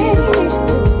 first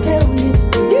to tell you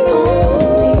you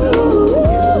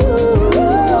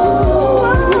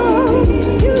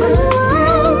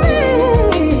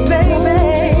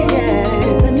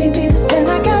let me be the first. And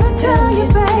I gotta tell you,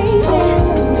 baby,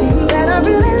 that I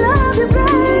really love you,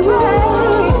 baby.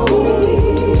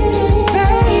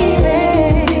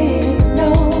 Baby, no,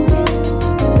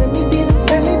 let me be the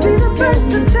first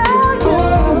to tell you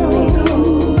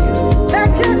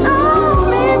that you own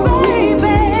me,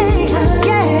 baby.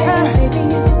 Yeah,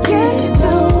 yes you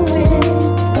do.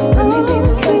 Let me be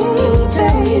the first to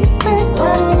tell you, baby.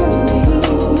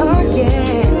 Oh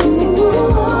yeah, you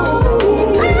own me.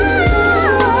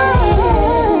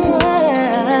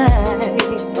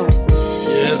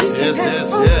 Yes, yes, yes,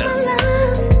 yes.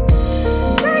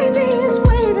 Baby is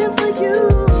waiting for you.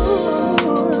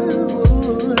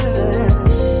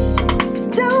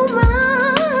 Don't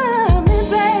mind me,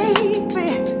 baby.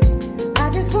 I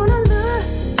just wanna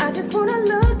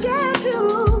look at you.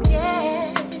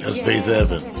 Yeah. That's Faith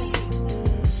Evans.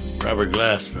 Robert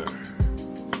Glasper.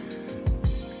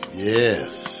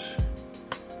 Yes.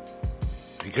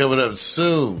 And coming up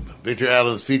soon, Victor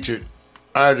Allen's featured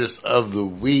Artist of the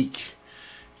Week.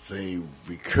 It's a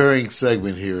recurring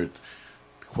segment here at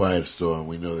Quiet Storm.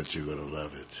 We know that you're going to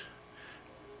love it.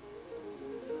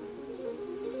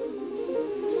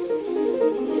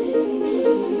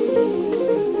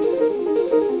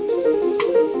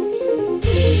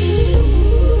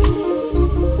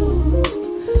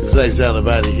 It's like Sound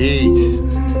Body Heat.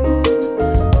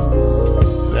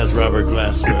 That's Robert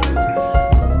Glasper.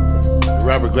 The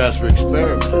Robert Glasper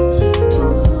Experiment.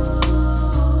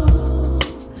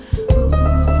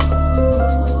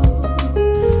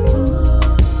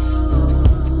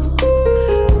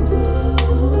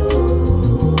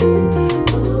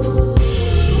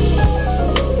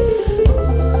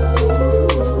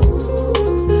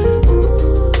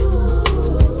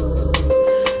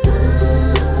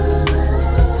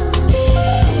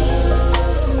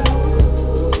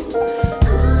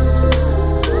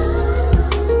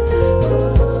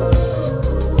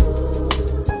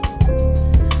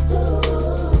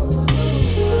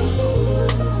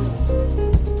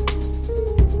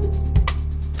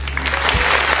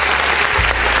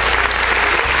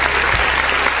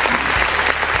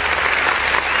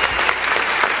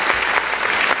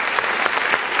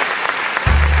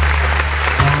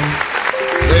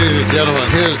 Ladies and gentlemen,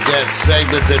 here's that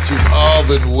segment that you've all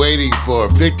been waiting for.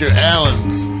 Victor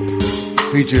Allen's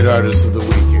featured Artist of the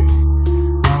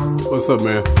Week. What's up,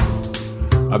 man?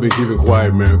 I've been keeping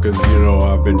quiet, man, because, you know,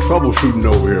 I've been troubleshooting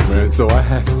over here, man. So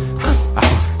I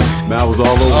was all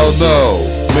over. Oh,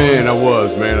 no. Man, I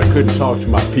was, man. I couldn't talk to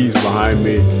my piece behind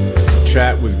me.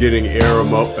 Chat was getting error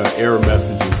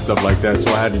messages and stuff like that,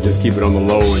 so I had to just keep it on the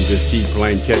low and just keep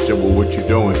playing catch up with what you're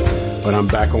doing. But I'm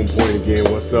back on point again.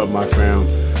 What's up, my fam?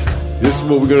 This is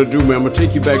what we're going to do, man. I'm going to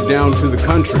take you back down to the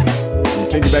country. I'm going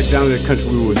to take you back down to the country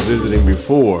we was visiting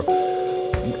before.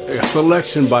 A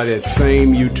selection by that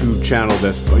same YouTube channel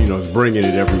that's, you know, is bringing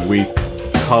it every week.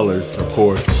 Colors, of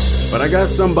course. But I got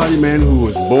somebody, man, who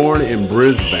was born in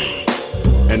Brisbane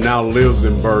and now lives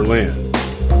in Berlin.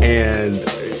 And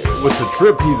what's the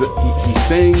trip? He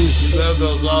sings. You love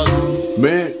those Aussies.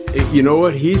 Man, you know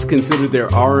what? He's considered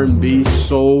their R&B,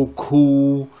 soul,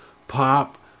 cool,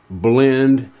 pop,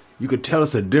 blend. You could tell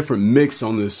it's a different mix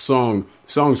on this song.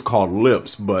 The song's called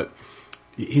Lips, but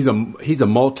he's a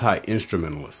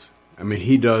multi-instrumentalist. I mean,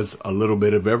 he does a little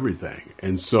bit of everything.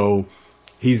 And so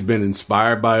he's been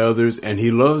inspired by others, and he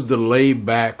loves the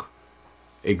laid-back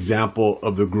example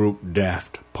of the group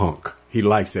Daft Punk. He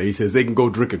likes that. He says they can go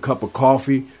drink a cup of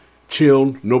coffee,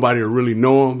 chill, nobody will really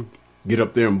know them, get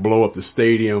up there and blow up the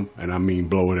stadium. And I mean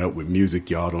blow it up with music,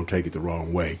 y'all. Don't take it the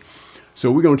wrong way.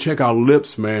 So we're going to check out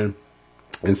Lips, man,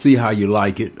 and see how you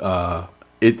like it.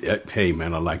 Hey,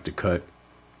 man, I like the cut.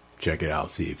 Check it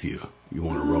out. See if you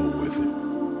want to roll with it.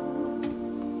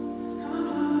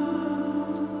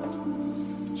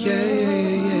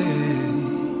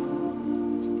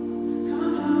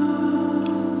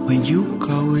 When you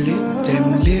go lick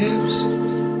them lips,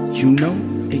 you know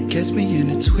it gets me in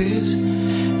a twist.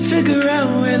 Figure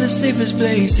out where the safest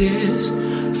place is.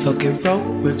 Fuck it, roll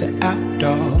with the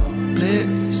outdoor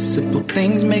bliss. Simple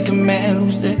things make a man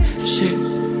lose their shit.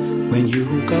 When you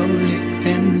go lick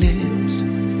them lips,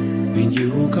 when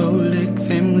you go lick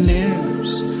them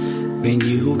lips, when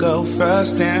you go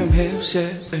first damn hips,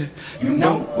 yeah. You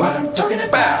know what I'm talking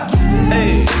about.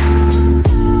 Hey.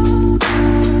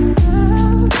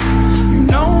 You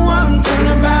know what I'm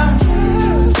talking about.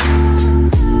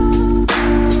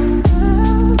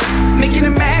 Making a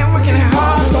man working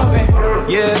hard for it.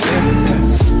 Yeah.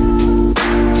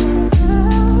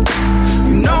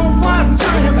 You know what I'm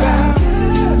talking about.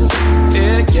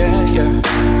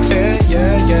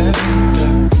 Yeah.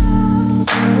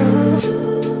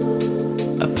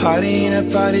 A party and a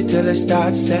party till it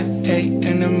starts at 8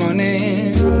 in the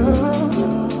morning.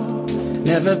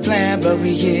 Never planned, but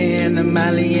we here and the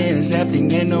Molly is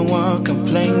empty and no one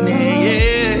complaining.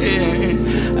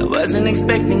 Yeah, I wasn't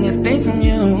expecting a thing from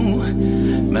you.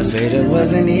 My fader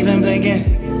wasn't even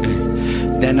blinking.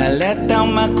 Then I let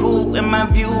down my cool and my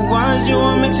view was you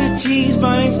a mix of cheese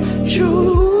buns.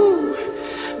 Shoo.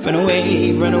 Run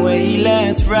away,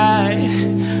 let's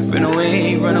ride. Run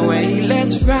away,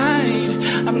 let's ride.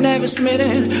 I'm never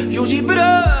smitten, usually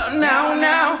better.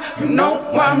 Now, you know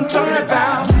what I'm talking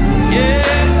about. Yeah.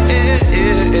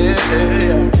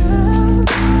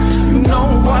 You know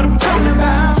what I'm talking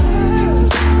about.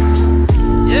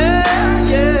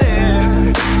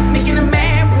 Yeah. Making a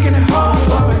man, working hard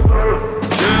for it.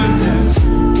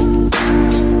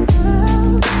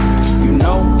 You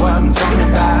know what I'm talking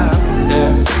about.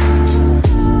 Yeah.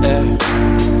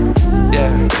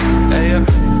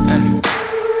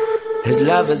 His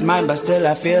love is mine, but still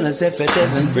I feel as if it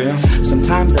isn't real.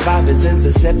 Sometimes the vibe is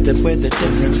intercepted with a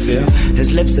different feel.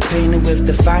 His lips are painted with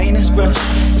the finest brush,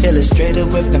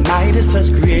 illustrated with the Midas touch,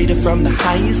 created from the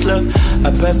highest love.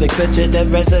 A perfect picture that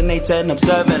resonates and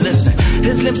observant. Listen,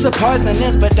 his lips are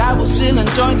poisonous, but I will still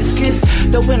enjoy this kiss.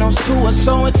 The windows too are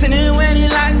so attentive when he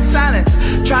lies in silence,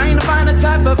 trying to find a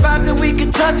type of vibe that we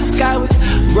could touch the sky with.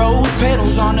 Rose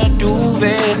petals on a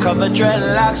duvet, cover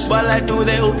dreadlocks while I do.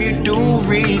 They hope you do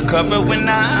recover. When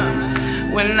I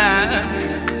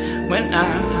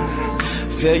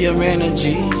feel your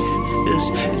energy, it's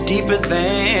deeper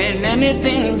than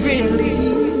anything really.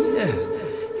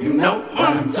 You know what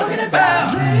I'm talking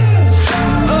about.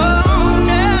 Oh,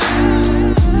 yeah.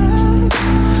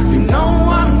 You know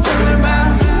what I'm talking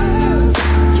about.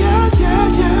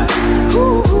 Yeah.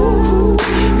 Ooh.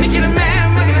 Making a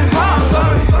man, making it hard for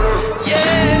it.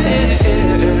 Yeah.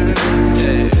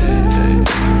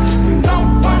 You know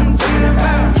what I'm talking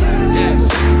about.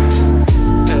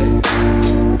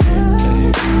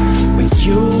 When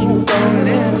you gon'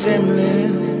 live them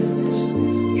lips,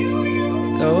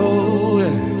 oh,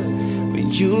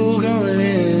 when you gon'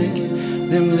 lick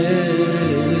them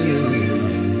lips,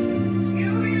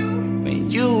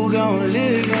 when you gon'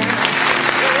 lick them.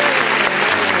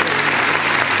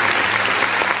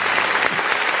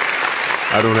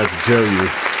 I don't have to tell you.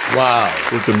 Wow.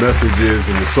 What the message is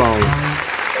in the song.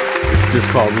 It's just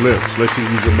called Lips. Let you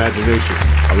use imagination.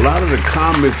 A lot of the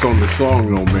comments on the song,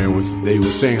 though, man, they were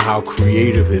saying how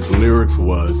creative his lyrics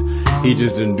was. He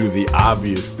just didn't do the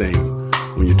obvious thing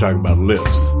when you're talking about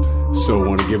lips. So I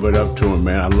want to give it up to him,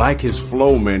 man. I like his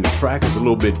flow, man. The track is a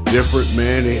little bit different,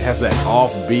 man. It has that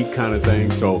offbeat kind of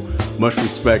thing. So much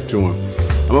respect to him.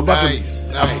 I'm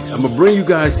going to bring you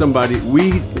guys somebody.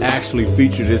 We actually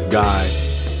featured this guy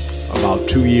about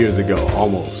 2 years ago,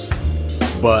 almost.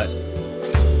 But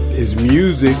his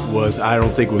music was, I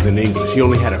don't think it was in English. He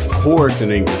only had a chorus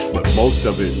in English, but most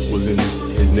of it was in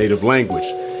his native language.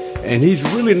 And he's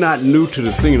really not new to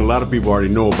the scene. A lot of people already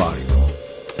know about him.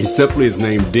 He simply is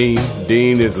named Dean.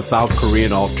 Dean is a South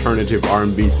Korean alternative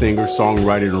R&B singer,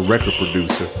 songwriter, and a record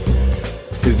producer.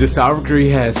 His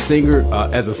discography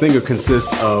as a singer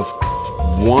consists of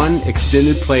 1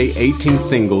 extended play, 18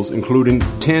 singles, including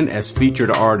 10 as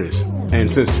featured artists. And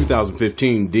since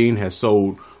 2015, Dean has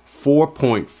sold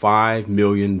 4.5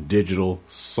 million digital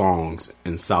songs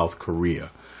in South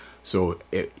Korea. So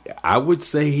I would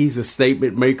say he's a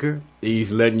statement maker.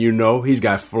 He's letting you know he's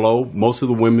got flow. Most of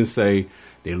the women say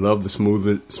they love the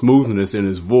smoothness in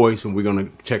his voice, and we're going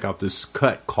to check out this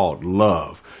cut called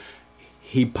Love.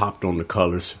 He popped on the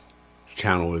Colors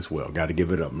channel as well. Got to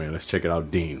give it up, man. Let's check it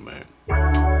out, Dean, man.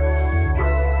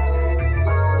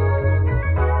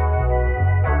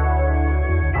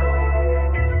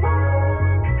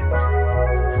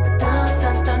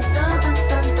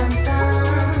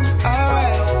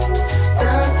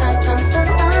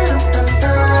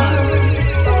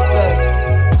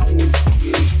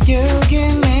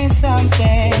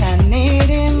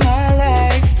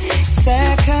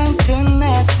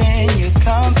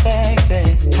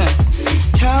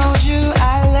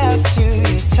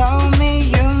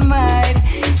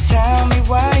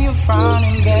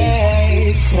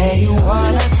 Say you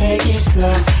wanna take it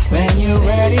slow. When you're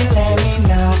ready, let me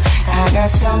know. I got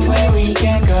somewhere we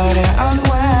can go to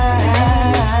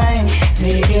unwind.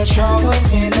 Leave your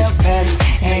troubles in the past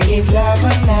and give love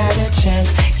another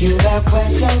chance. You got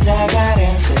questions, I got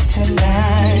answers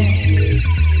tonight.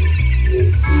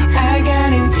 I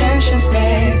got intentions,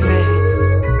 baby,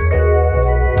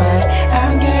 but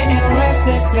I'm getting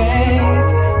restless, baby.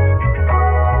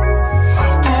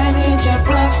 I need your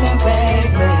blessing,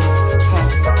 baby.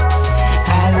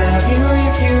 I love you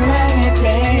if you let me,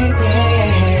 baby.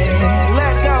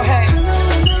 Let's go, hey.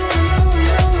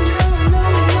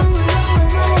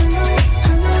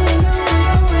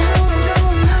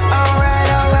 Alright,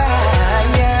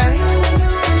 yeah.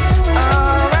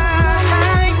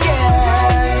 Alright, yeah.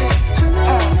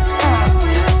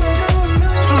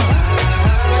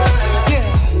 Yeah.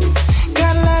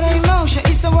 Got a lot of emotion,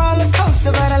 it's a roller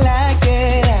coaster, but I like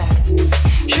it.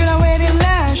 Should I wait in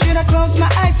line? Should I close my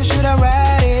eyes or should I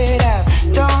ride it out?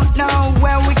 Don't know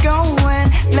where we're going.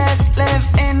 Let's live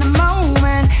in the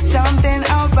moment. Something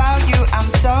about you I'm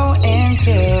so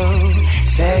into.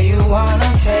 Say you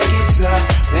wanna take it slow.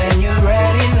 When you're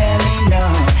ready, let me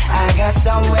know. I got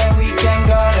somewhere we can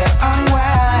go to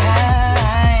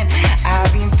unwind.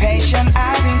 I've been patient,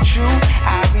 I've been true.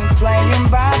 I've been playing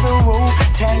by the rule.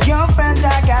 Tell your friends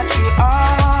I got you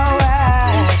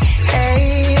alright.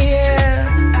 Hey, yeah.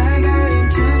 I got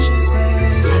intentions, baby.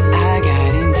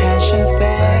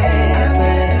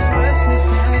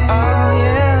 Oh,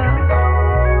 yeah.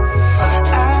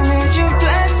 I need your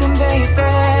blessing, baby.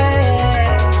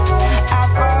 I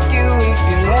fuck you if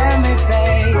you let me,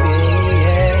 baby.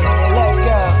 Yeah, let's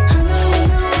go.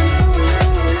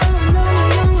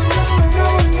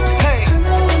 Hey.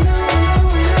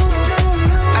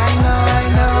 I know.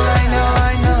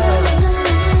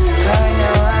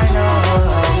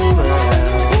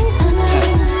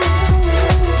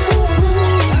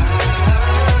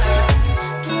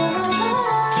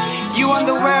 You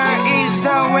wonder where is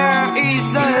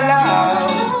the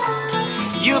love?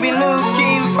 You've been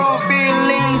looking for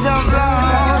feelings of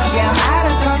love. Yeah, I'm out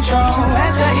of control.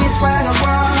 Whether it's right or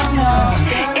wrong, no.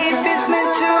 If it's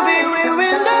meant to be, we're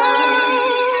in love.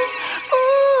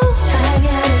 Ooh. I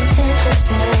got intentions,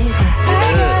 baby.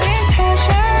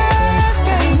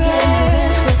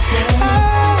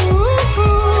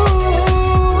 Oh,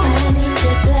 I need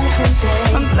your blessing,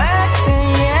 baby. I'm blessing,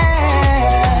 yeah.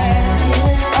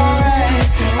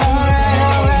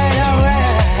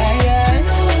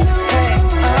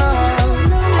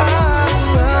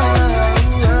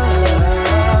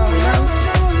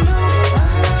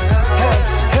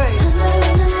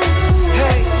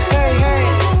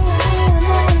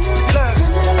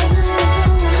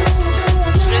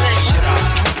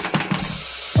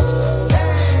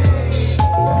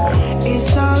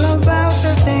 It's all about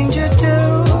the things you do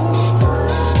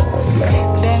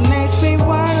that makes me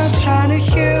wanna turn to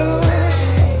you.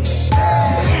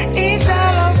 It's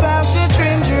all about the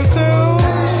dreams you grew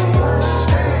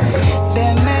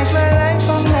that makes my life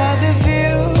another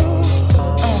view.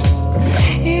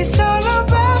 It's all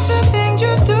about the things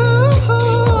you do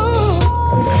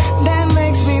that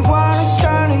makes me wanna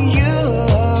turn to you.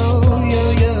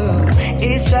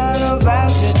 It's all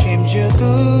about the dreams you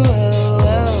grew.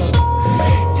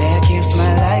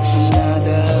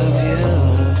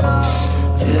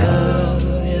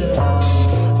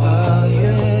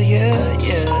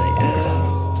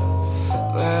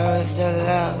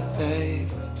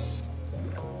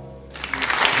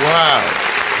 Wow,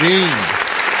 Dean.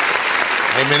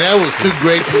 Hey man, that was two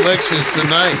great selections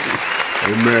tonight.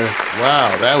 Hey man,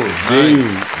 wow, that was Dean.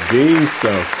 nice. Dean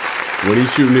stuff. When he's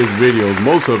shooting his videos,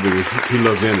 most of it is he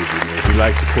loves energy, man. He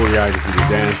likes the choreography, the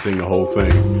dancing, the whole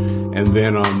thing. And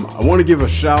then I want to give a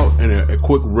shout and a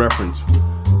quick reference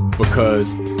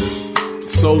because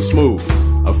So Smooth.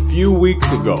 A few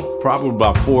weeks ago, probably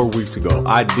about 4 weeks ago,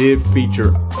 I did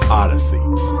feature Odyssey.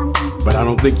 But I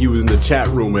don't think you was in the chat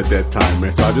room at that time,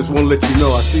 man. So I just want to let you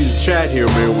know, I see the chat here,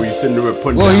 man, where you sitting there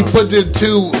putting Well, down. he put in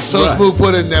two. So Smooth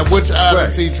put in that. Which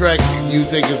Odyssey track you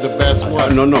think is the best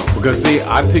one? No, because see,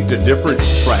 I picked a different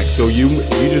track. So you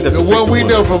just have to What pick we the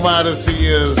know one. from Odyssey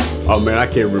is Oh man, I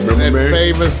can't remember, that man.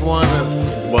 famous one.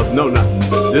 Well, no,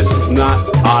 this is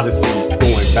not Odyssey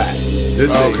going back.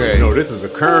 This is a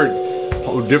current,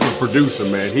 whole different producer,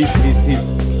 man.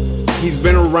 He's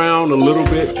been around a little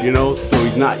bit, you know, so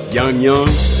he's not young,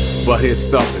 but his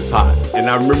stuff is hot. And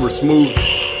I remember Smooth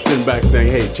sitting back saying,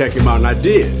 "Hey, check him out," and I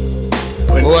did.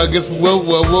 Well, I guess we'll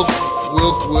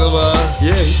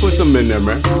yeah, he put something in there,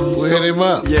 man. We'll hit him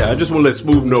up. Yeah, I just want to let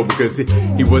Smooth know because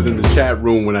he was in the chat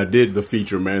room when I did the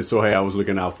feature, man. So hey, I was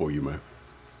looking out for you, man.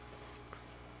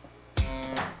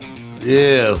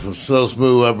 Yeah, So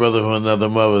Smooth, my brother from another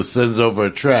mother, sends over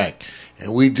a track,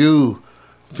 and we do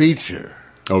feature.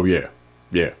 Oh yeah.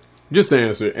 Just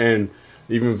answer, and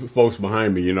even folks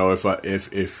behind me, you know, if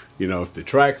the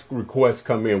tracks requests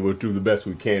come in, we'll do the best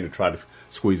we can to try to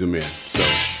squeeze them in. So.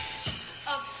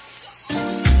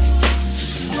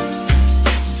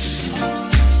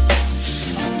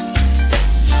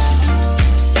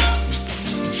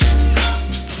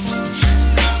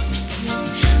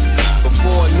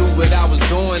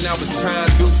 I was trying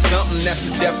to do something, that's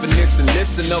the definition.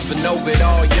 Listen of and over it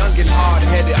all, young and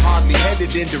hard-headed, hardly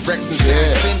headed in directions I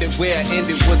intended. Where I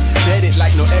ended was deaded,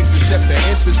 like no exit except the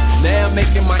interest. Now I'm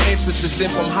making my interest as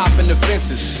if I'm hopping the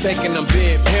fences, thinking I'm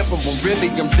being pimpin' when really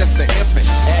I'm just an infant.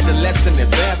 Adolescent at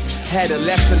best, had a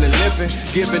lesson in living,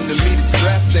 given to me the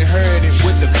stress, they heard it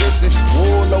with the vision.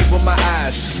 Wool over my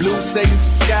eyes, blue say it's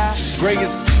the sky, gray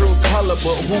is the true color,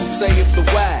 but who say if the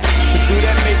why? So do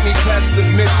that make me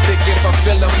pessimistic if I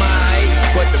feel I'm right?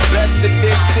 But the best of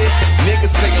this shit,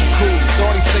 niggas say I'm cool,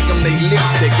 shorty say I'm they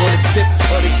lipstick. On the tip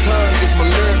of their tongue is my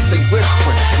lyrics, they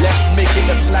whispering. Let's make it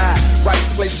apply, right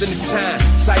place in the time,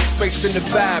 tight space in the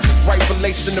vibe, it's right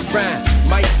place in the rhyme.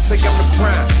 Might say I'm the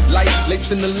prime, light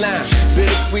laced in the line,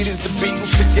 bittersweet is the beating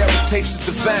together, taste is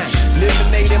divine.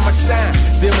 Lemonade in my shine,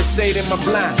 demonstrating my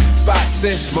blind spots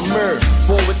in my mirror,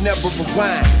 forward never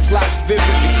rewind, plots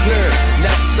vividly clear,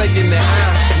 not saying that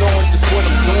I'm knowing just what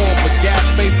I'm doing, but got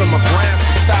faith in my grind,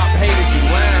 so stop haters,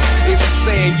 rewind. If you're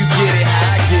saying you get it,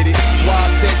 how I get it, swab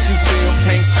test you feel,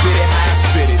 can't spit it, how I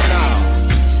spit it, nah.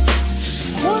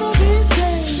 One of these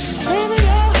days, baby,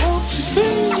 I hope to be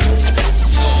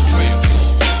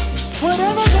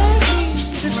whatever that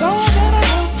means, it's all that I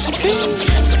hope to be.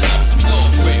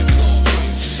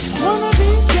 One of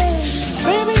these days,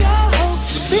 baby, I hope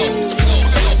to be.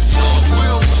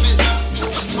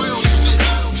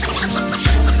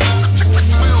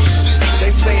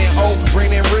 Saying, oh, bring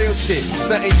that real shit,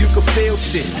 something you can feel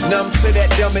shit. Numb to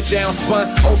that dumb it down, spun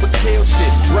overkill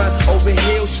shit, run over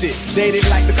hill shit. Dated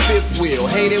like the fifth wheel,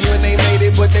 hate it when they made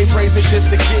it, but they praise it just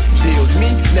to get deals.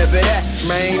 Me, never that,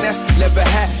 man, that's never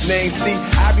happening. See,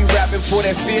 I be rapping for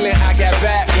that feeling I got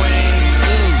back when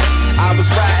I was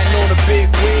riding on a big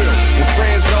wheel. When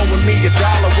friends owing me $1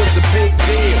 was a big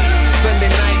deal.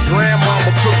 Sunday night, grandmama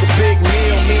cook a big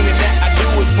meal, meaning that I do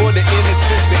it for the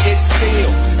innocence and it's still.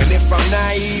 And if I'm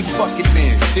naive, fuck it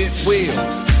then, shit will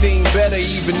seem better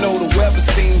even though the weather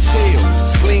seems chill.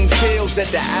 Spleen chills at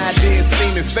the idea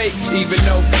seeming fake, even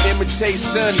though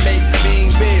imitation make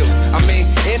mean bills. I mean,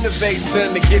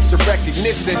 innovation to get your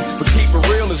recognition, but keep it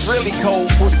real is really cold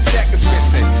for the check is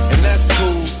missing. And that's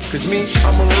cool, cause me,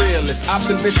 I'm a realist,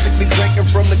 optimistically drinking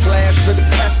from the glass to the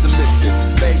pessimistic.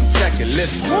 Baby, check it,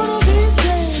 listen. One of these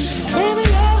days, baby,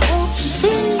 I hope to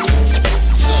be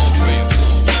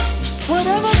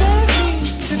whatever that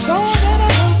means, it's all that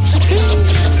I hope to be.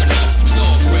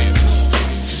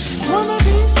 One of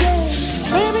these days,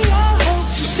 baby, I hope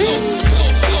to be.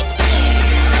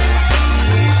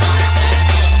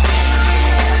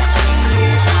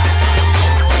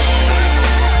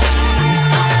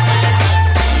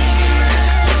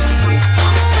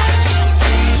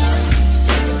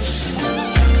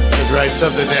 Right,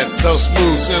 something that's So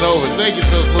Smooth sent over. Thank you,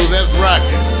 So Smooth. That's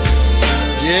rocking.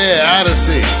 Yeah,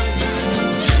 Odyssey.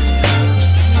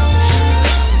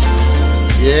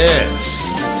 Yeah.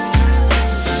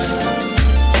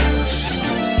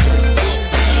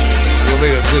 We'll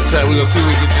make a good time. We're going to see if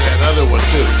we can get to that other one,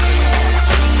 too.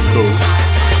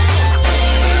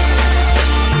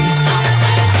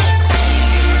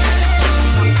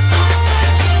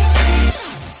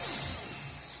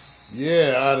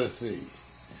 Yeah, Odyssey.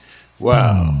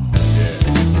 Wow.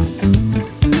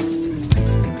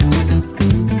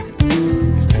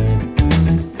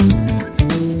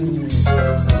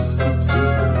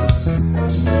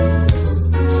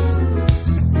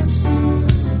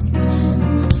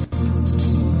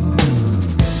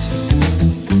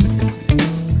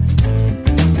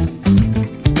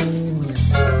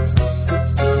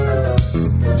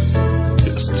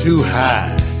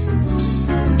 high.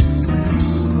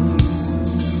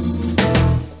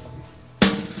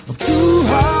 I'm too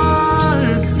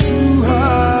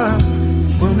high,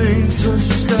 when they touch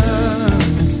the sky.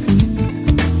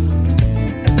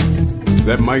 Is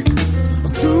that Mike?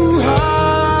 I'm too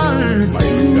high,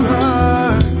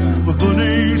 but when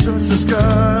they touch the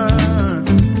sky.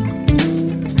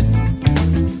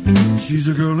 She's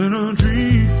a girl in a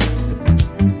dream.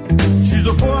 She's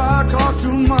the 4-eyed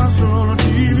cartoon monster on a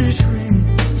TV screen.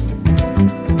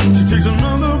 She takes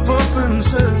another puff and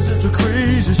says it's a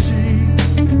crazy scene.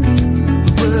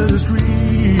 The bread is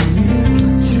green.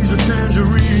 She's a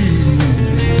tangerine.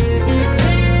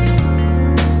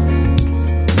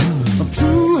 I'm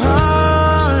too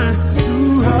high,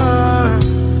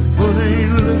 but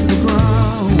ain't left the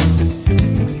ground.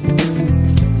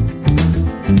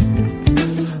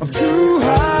 I'm too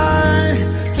high,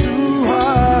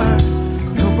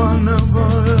 hope I never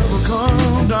ever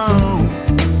come down.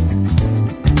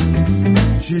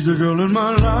 She's the girl in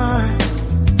my life.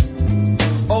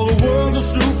 All the world's a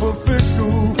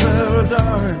superficial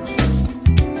paradise.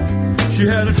 She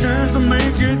had a chance to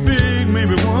make it big,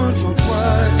 maybe once or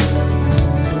twice,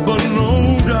 but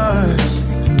no dice.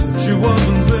 She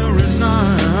wasn't very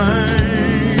nice.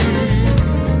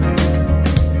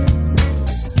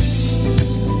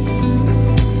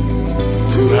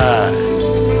 Too high.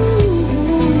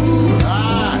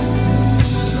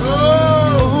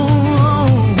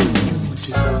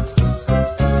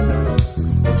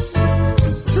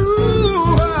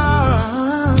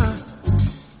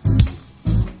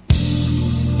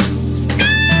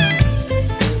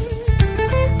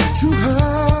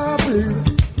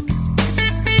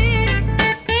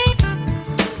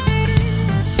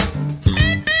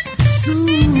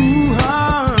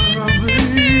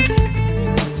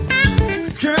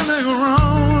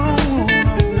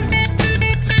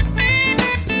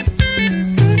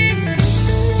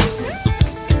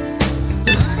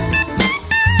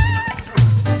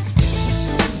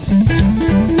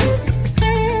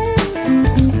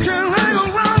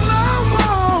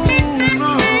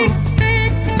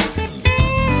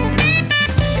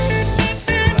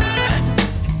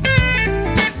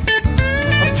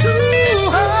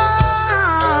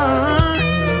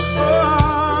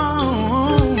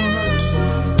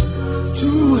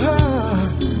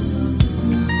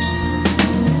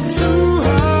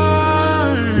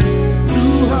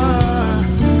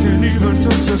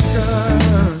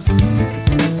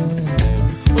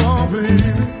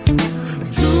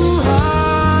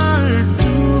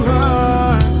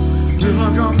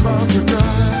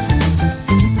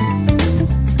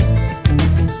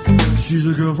 She's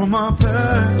a girl from my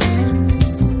past.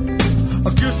 I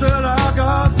guess that I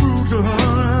got through to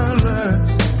her at last.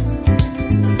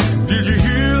 Did you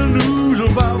hear the news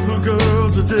about the girl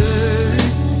today?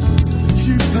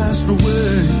 She passed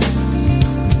away,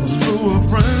 so her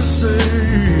friends say.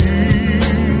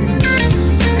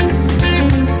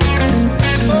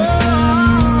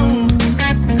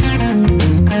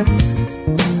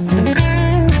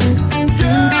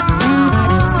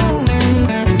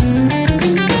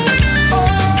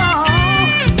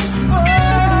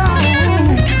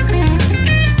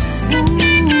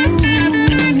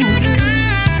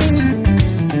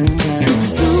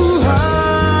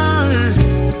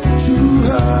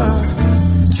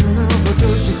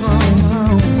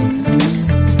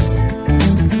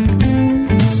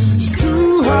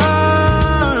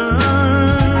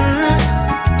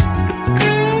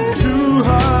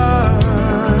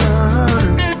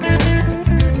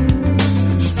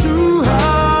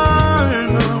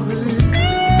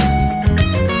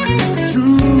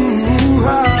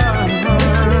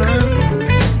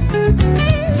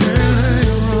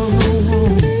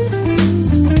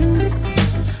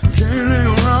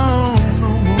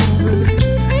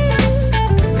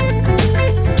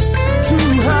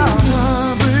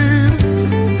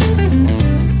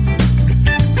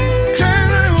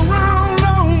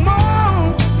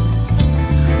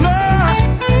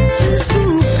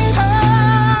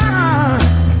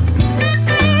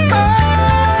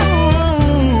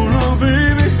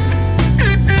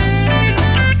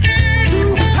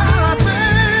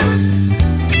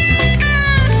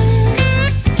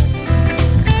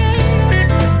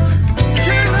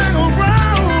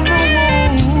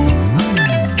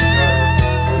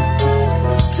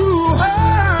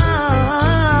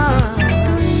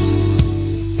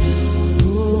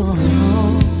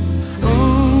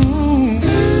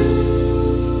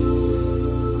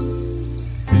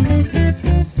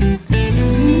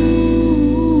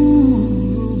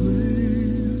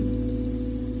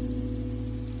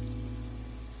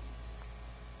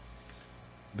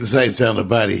 This ain't sound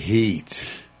about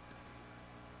Heat.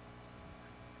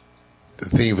 the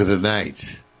theme for the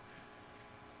night.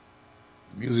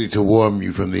 Music to warm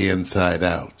you from the inside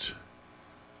out.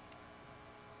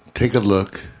 Take a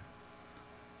look.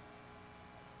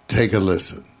 Take a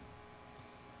listen.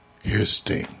 Here's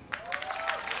Sting.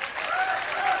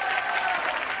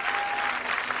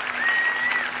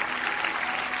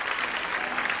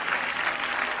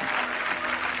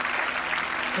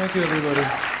 Thank you, everybody.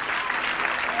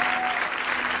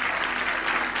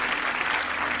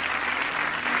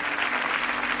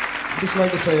 I'd just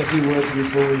like to say a few words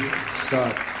before we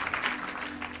start.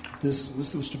 This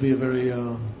was to be a very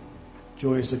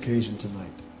joyous occasion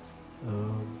tonight.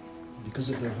 Because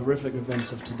of the horrific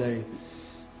events of today,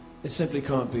 it simply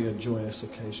can't be a joyous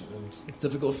occasion. And it's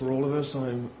difficult for all of us.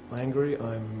 I'm angry,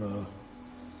 I'm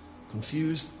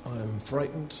confused, I'm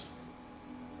frightened,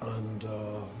 and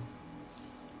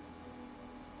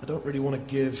I don't really want to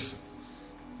give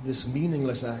this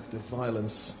meaningless act of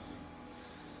violence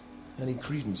any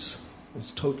credence.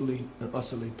 It's totally and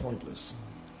utterly pointless.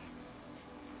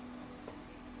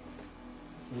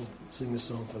 We'll sing this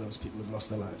song for those people who've lost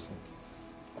their lives.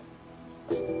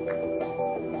 Thank you.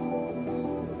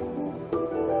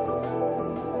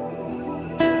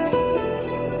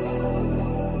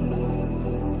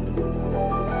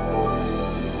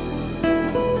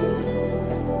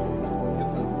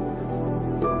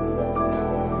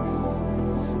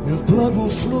 If blood will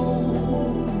flow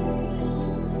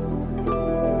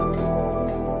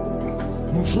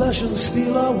and flesh and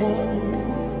steel are one,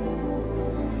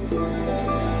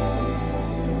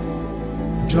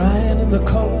 drying in the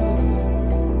color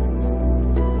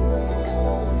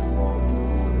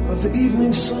of the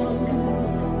evening sun,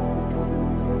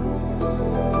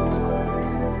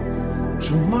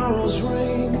 tomorrow's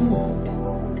rain will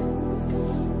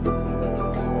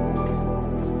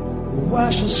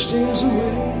wash the stains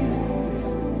away.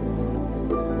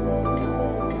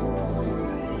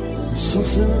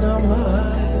 Something in our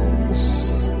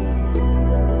minds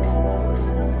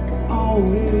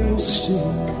always stay.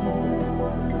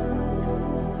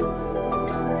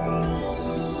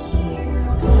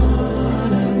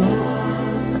 On and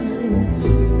on,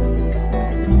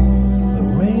 the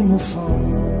rain will fall.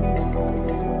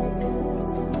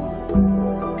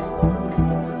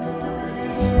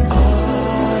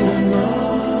 On and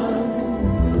on,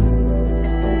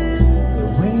 the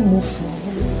rain will fall.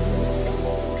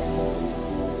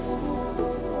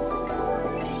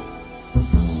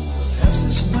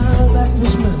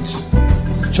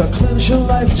 Shall clench a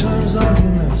lifetime's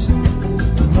argument.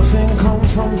 Nothing come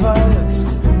from violence,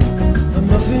 and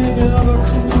nothing ever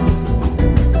could.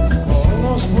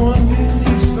 Almost born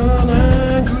beneath an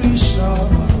angry star,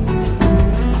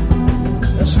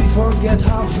 as we forget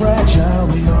how fragile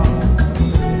we are.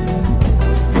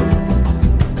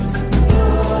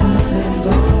 On and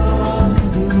on,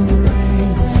 the rain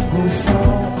will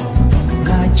fall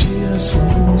like tears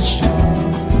from a star,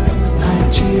 like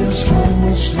tears from a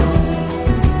star.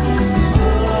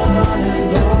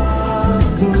 And on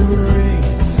the rain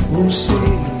will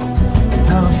see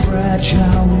how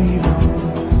fragile we are,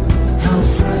 how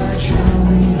fragile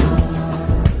we are.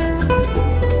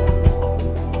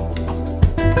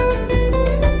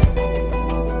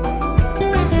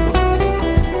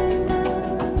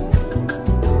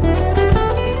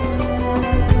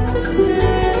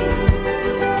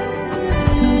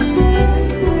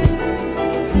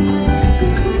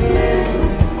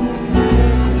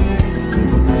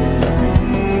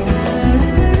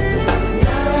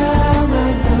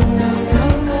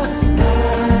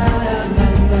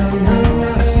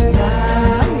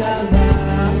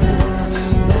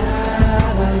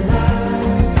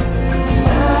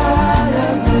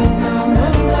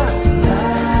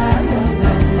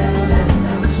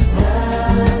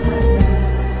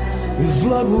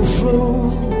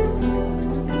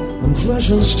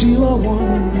 And steel are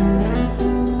one,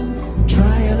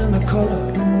 drying in the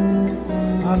color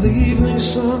of the evening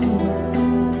sun.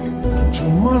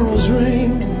 Tomorrow's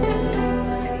rain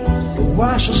will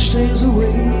wash the stains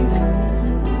away.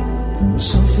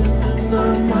 Something in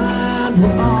our mind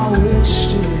will always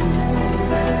stay.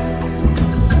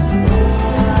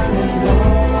 On and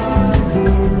on, the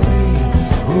rain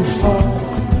will fall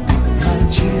like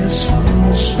tears from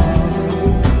a star,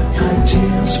 like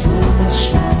tears from a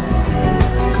star.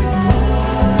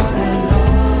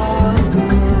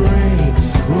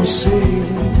 We'll see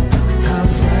how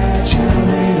fragile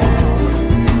we are,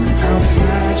 how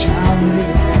fragile we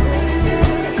are.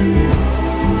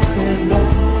 And on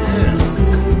the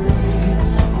rain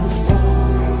will fall.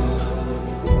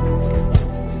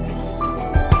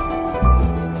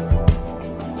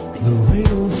 The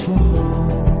rain will fall.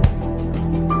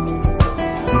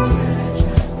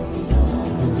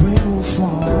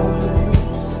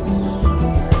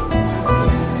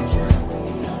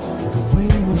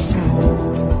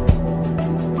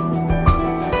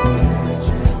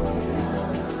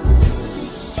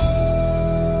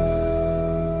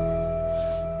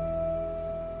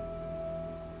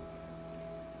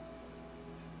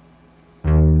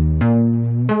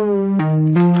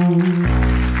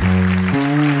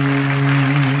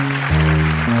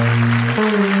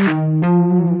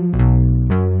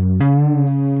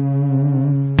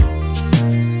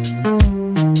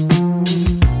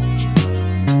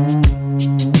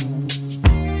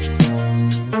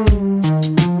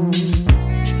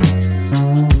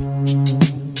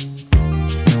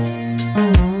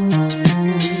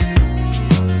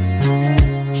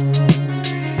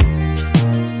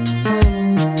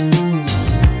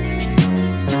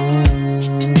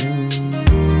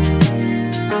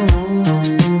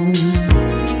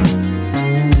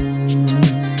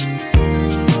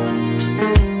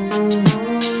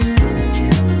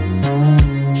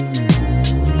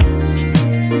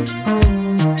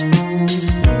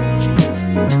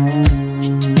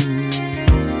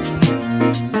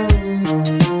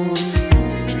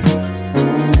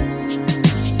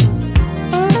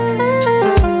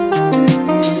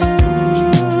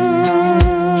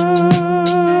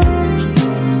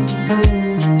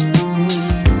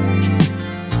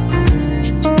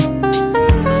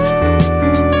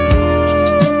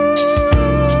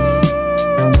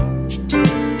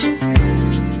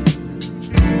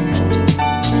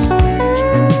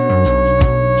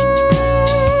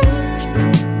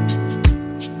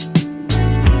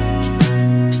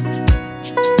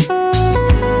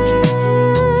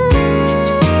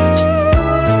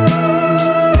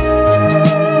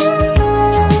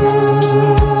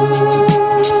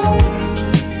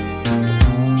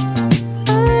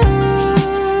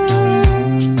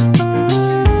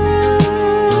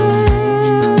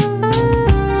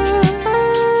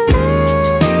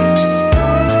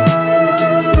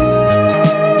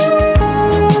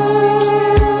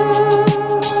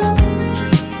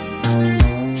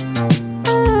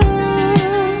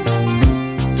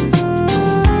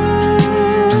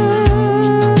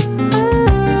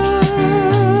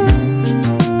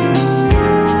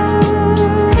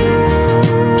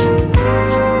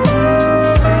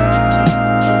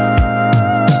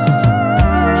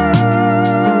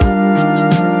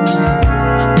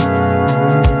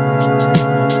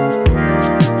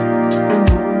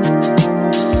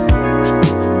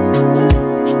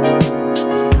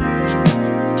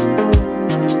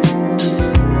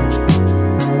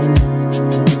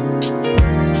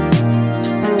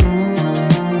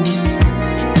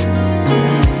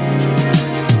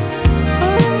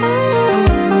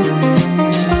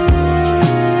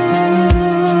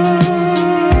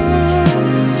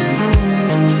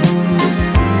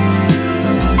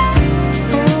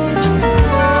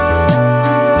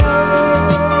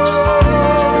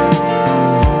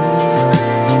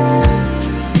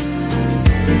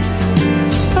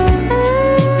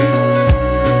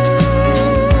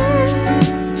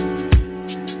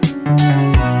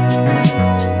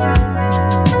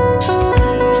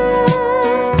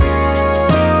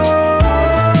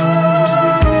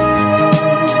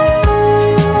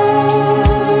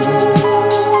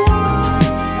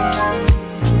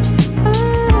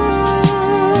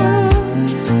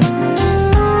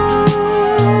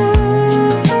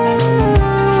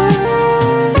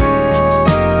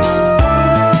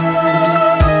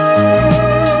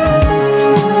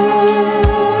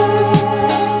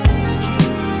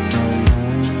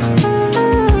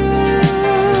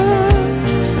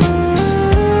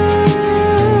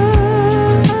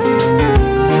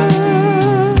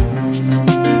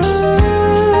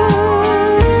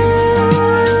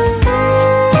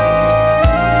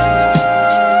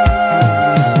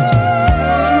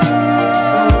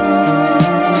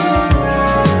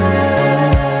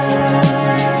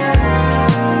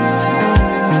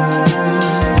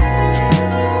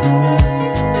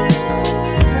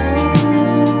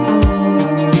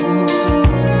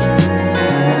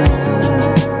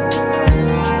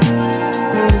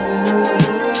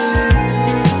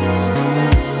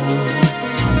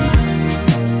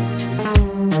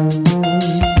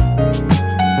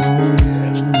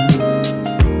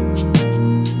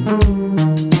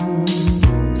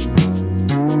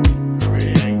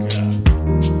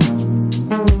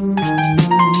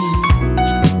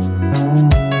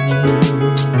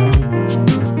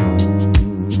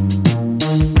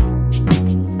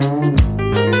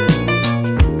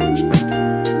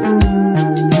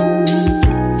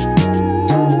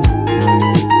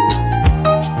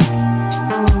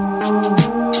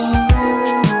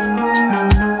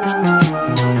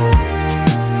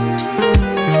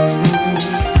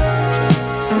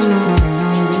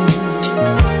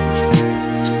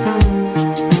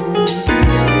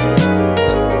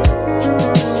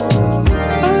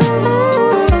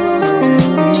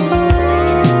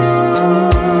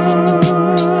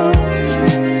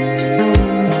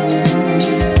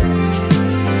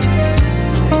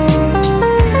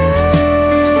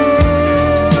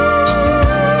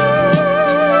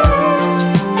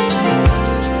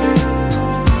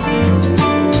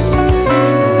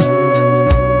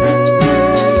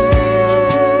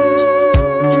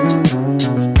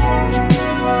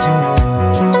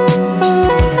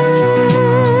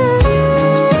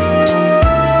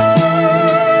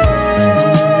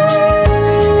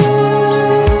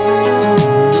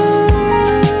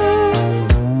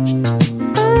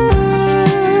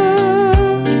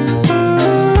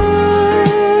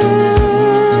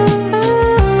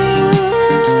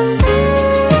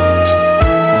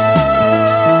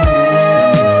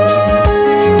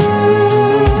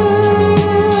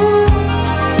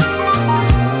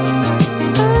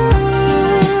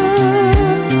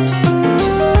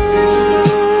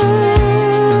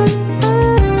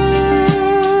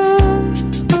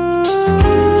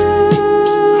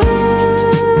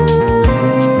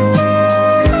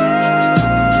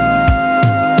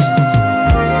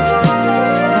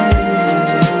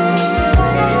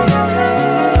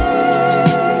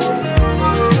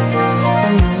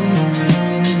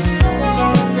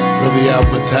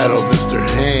 titled Mr.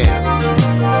 Hands,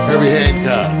 Herbie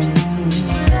Hancock.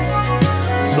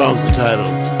 The song's entitled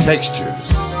Textures.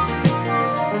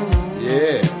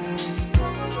 Yeah.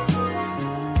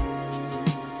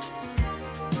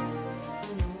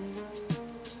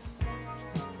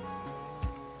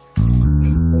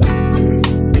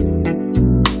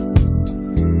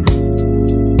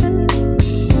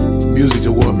 Music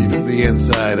to warm you from the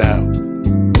inside out.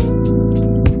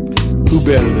 Who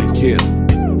better than Kim?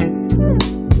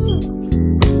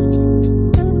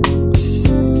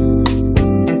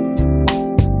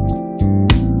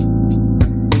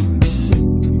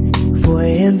 For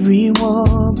every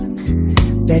woman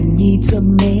that needs a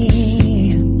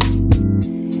man,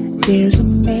 there's a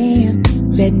man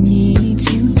that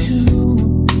needs you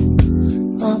too,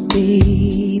 oh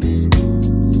baby.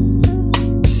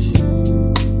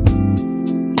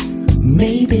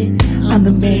 Maybe I'm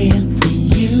the man for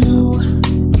you.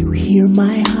 You hear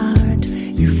my heart,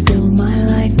 you fill my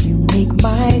life, you make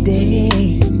my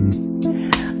day.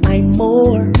 I'm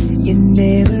more in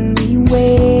every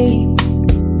way,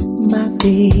 my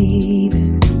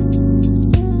baby.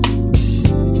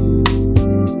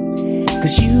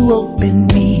 'Cause you open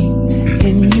me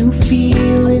and you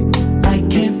feel it. I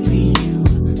care for you,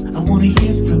 I wanna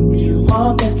hear from you.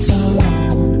 All bets are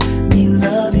on me,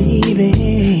 love,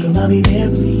 baby. Girl, I'll be there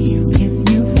for you. Can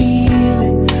you feel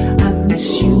it? I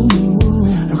miss you.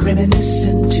 I'm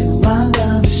reminiscing to our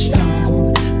love is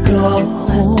strong. Girl,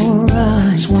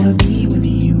 alright. Just wanna be with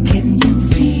you. Can you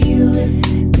feel it?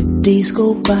 The days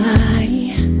go by,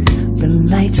 the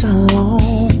nights are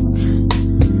long,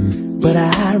 but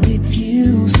I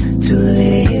refuse to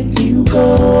let you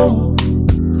go.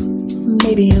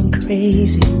 Maybe I'm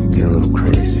crazy. You're a little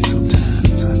crazy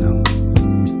sometimes, I know.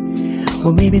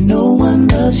 Or maybe no one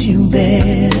loves you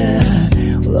better.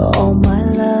 With all my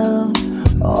love,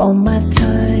 all my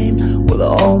time, with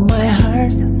all my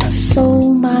heart, my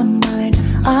soul, my mind,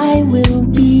 I will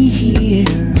be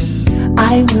here.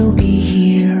 I will be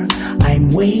here. I'm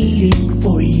waiting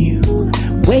for you,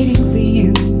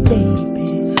 baby,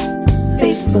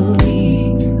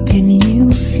 faithfully. Can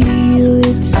you feel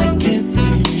it? I can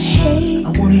feel it. Hey, I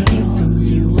wanna hear from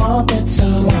you. All bets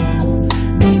are on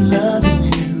me loving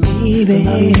you, baby.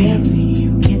 I'll be there for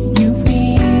you. Can you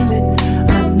feel it?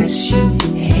 I miss you.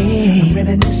 Hey, I'm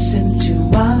reminiscing to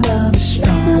our love is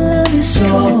strong. Love is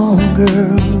strong,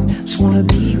 girl. Just wanna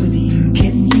be with you.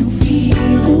 Can you feel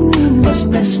it? What's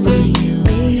best for you?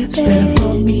 It's better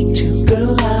for me too,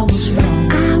 girl. I was wrong.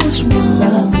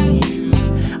 Loving you,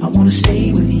 I wanna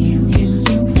stay with you. Can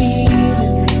you feel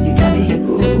it? You got me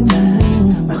hypnotized.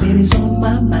 My baby's on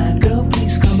my mind, girl.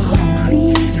 Please come home.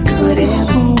 Please come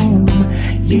home,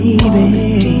 baby.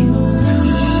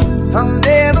 I'll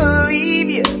never leave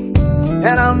you,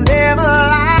 and I'll never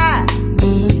lie.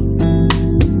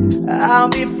 I'll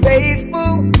be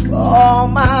faithful all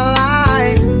my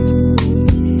life.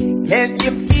 Can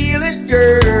you feel it,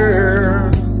 girl?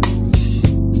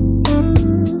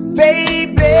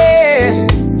 Baby,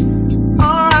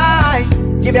 alright.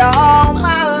 Give you all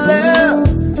my love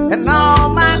and all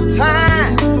my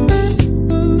time.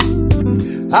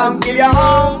 I'll give you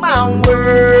all my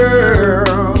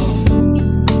world.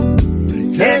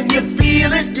 Can you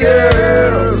feel it,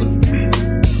 girl?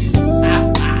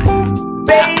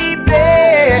 Baby,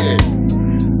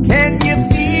 can you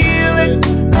feel it?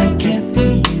 I can't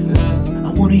feel you. I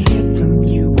wanna hear from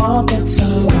you. All bets are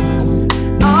on.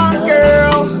 Oh,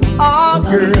 girl, oh,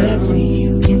 girl.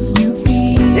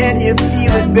 Can you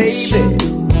feel it, baby?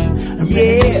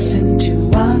 Yeah.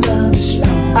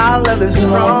 Our love is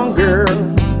strong, girl.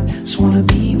 Just wanna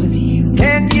be with you.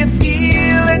 Can you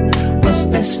feel it? What's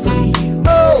best for you?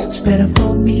 Oh, it's better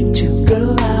for me too,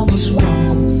 girl. I was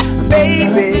wrong,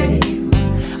 baby.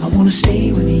 I wanna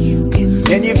stay with you.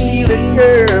 Can you feel it,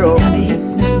 girl? Got me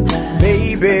hypnotized.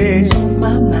 Baby, it's on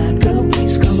my mind, girl.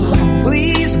 Please come home.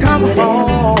 Please come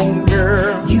home,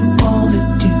 girl. You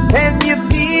wanna do? Can you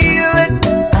feel it?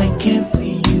 I care for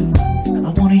you. I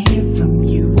wanna hear from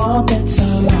you. All bets are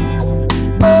on.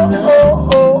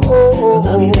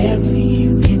 I'll be there for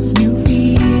you. Can you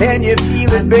feel it? Can you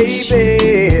feel it,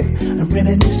 baby? I'm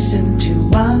reminiscing to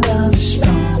our love is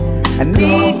strong. I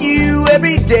need you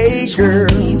every day, girl.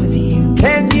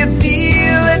 Can you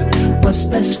feel it? What's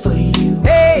best for you?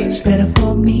 Hey, it's better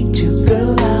for me too,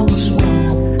 girl. I was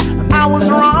wrong. I was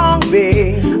wrong,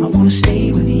 babe. I wanna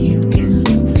stay with you. Can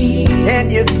you feel it? Can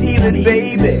you feel it,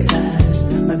 baby?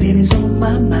 My baby's on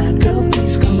my mind, girl.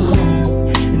 Please come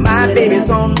home. My baby's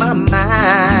on my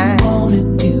mind.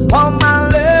 All my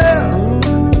love,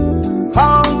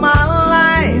 all my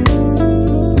life,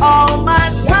 all my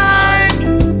time,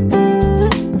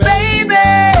 baby.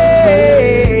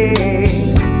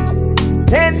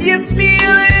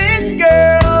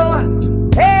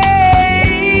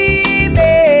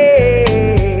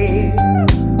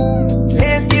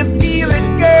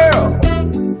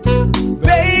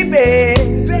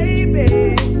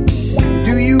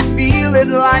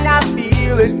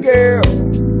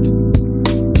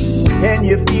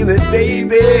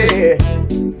 baby.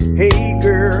 Hey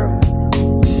girl,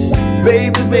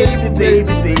 baby, baby,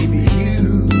 baby, baby,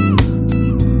 you.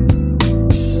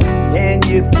 Can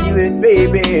you feel it,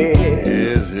 baby?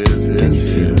 Yes, yes, yes,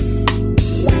 yes.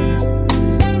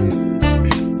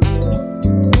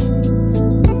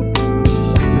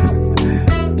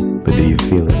 But do you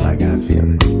feel it like I feel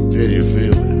it? Can you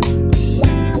feel it?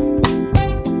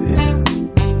 Yeah.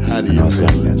 How do I you know it's feel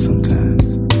like it? that sometimes.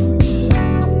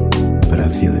 But I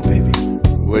feel it, baby.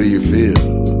 What do you feel?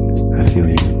 I feel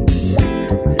you.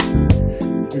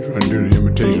 You're trying to do the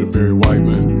imitation of Barry White,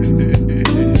 man.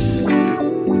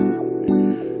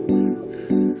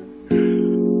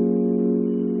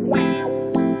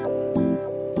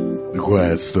 The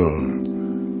Quiet Storm.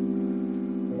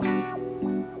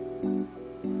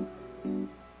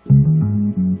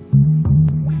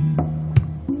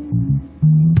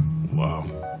 Wow.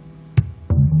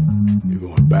 You're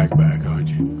going back, aren't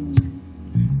you?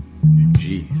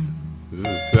 Jeez. This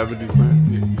is the 70s, man?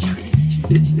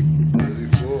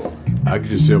 I can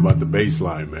just tell about the bass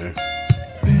line, man.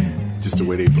 Just the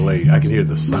way they play. I can hear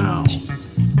the sound.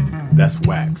 That's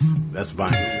wax. That's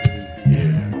vinyl.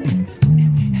 Yeah.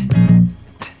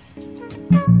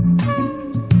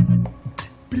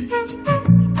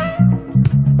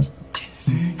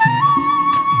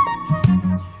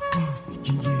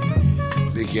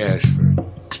 Nick Ashford.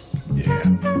 Yeah.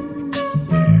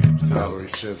 Valerie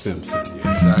Simpson.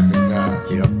 Yeah. Shaka Khan.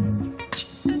 Yep.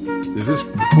 Is this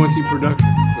Quincy production?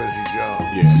 Quincy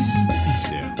Jones. Yeah.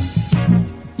 Yeah.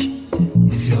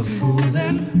 If you're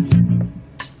fooling,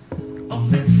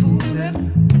 only fooling,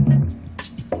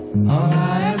 all I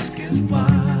ask is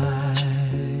why.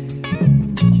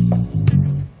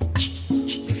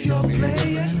 If you're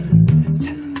playing,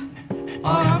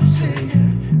 all I'm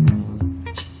saying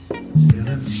is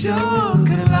feeling sure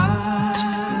can lie.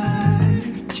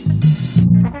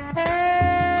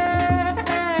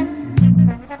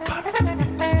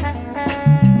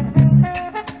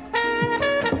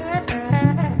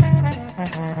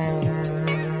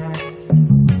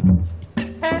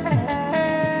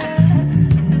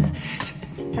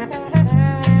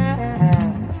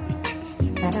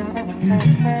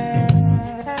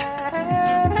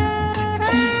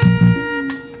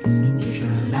 If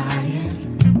you're lying,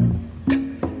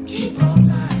 keep on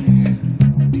lying.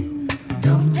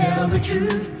 Don't tell the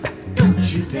truth, don't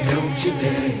you dare, don't you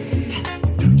dare,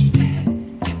 don't you dare.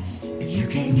 You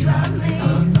can't drive me,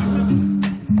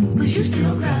 but you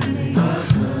still got me.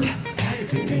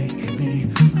 Every day could be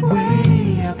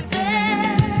way up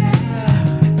there.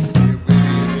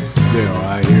 Yeah,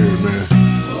 I hear it, man.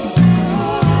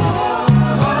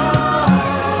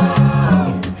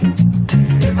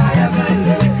 If I ever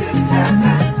lose this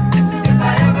heaven, if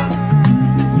I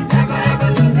ever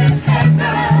lose this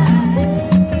heaven,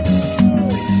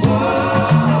 oh,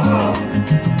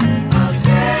 I'll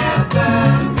never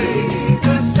be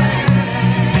the same.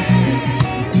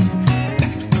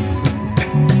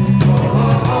 Oh,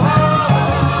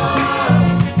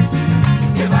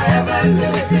 if I ever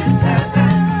lose this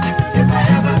heaven, if I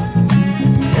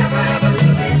ever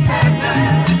lose this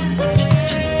heaven,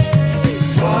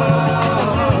 oh,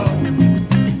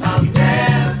 I'll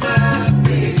never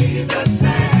be the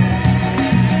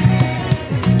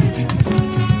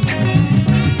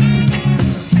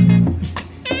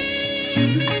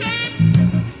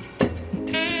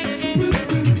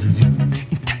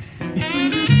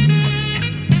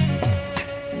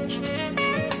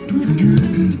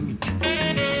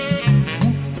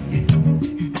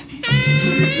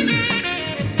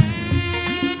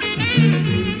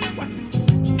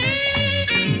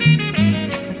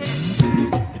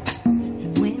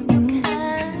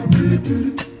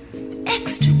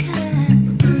Extra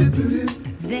kind.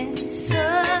 Then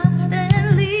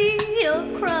suddenly you're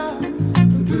cross.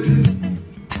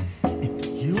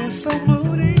 You are so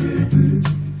moody,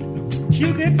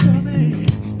 you get to me,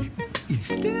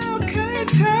 still can't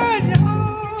turn you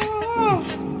off.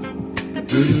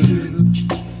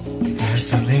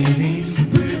 Fascinating,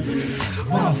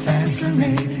 more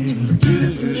fascinating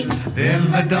than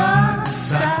the dark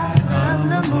side of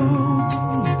the moon.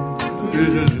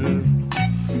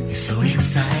 You're so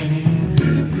exciting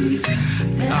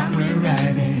that I'm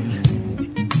rewriting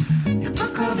your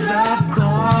book of love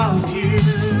called you.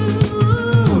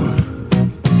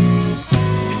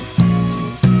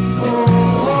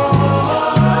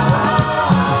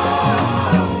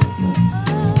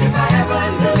 If I ever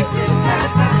lose this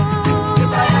heaven,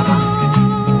 if I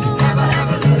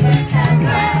ever lose this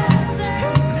heaven,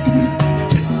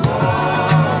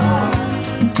 oh,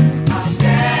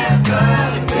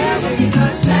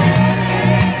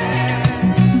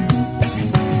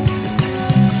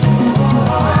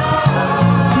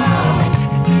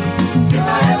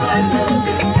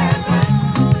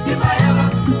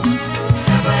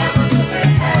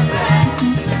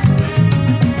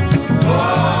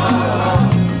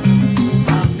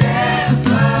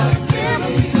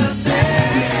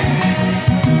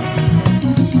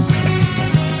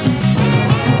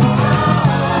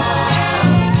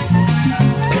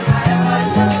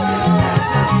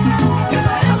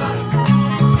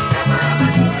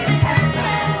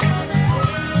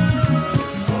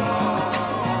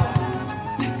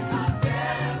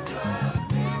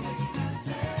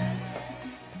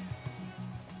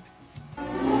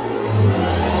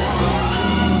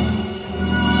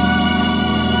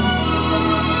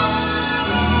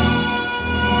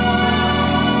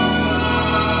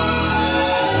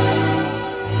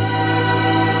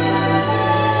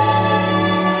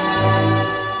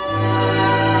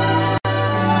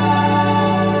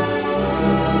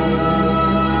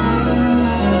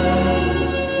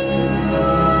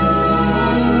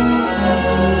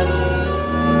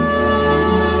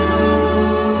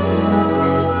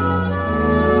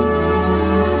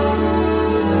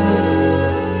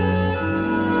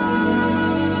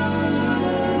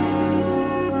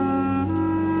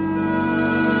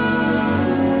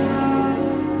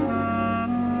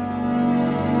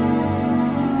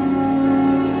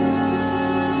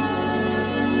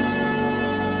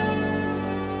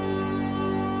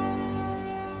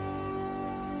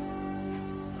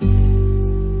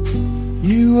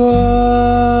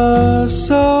 are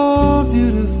so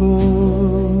beautiful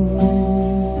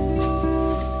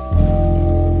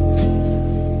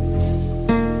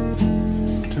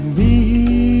to me.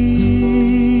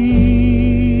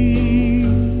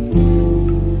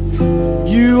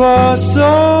 You are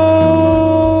so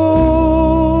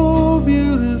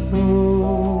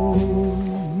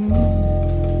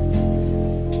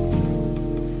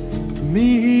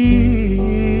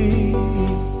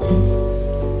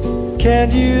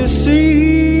can't you see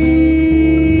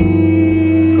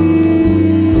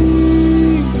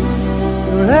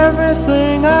you're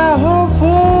everything I hope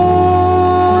for,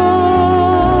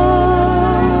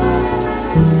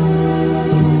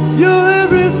 you're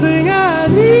everything I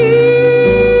need.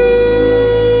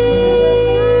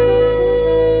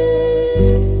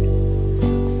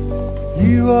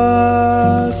 You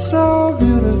are so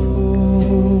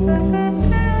beautiful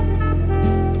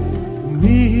to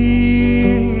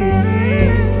me.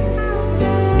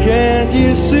 Can't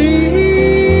you see?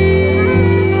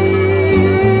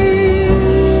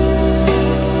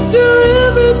 You're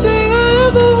everything I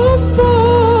ever hoped for.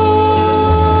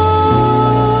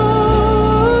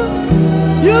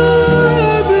 You're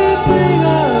everything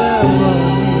I ever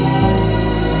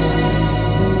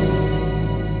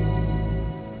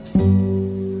need.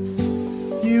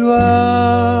 You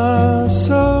are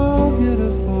so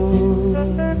beautiful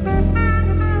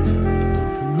to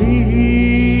me.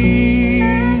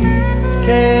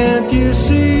 Can't you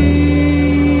see?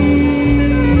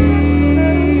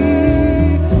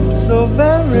 So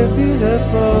very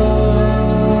beautiful.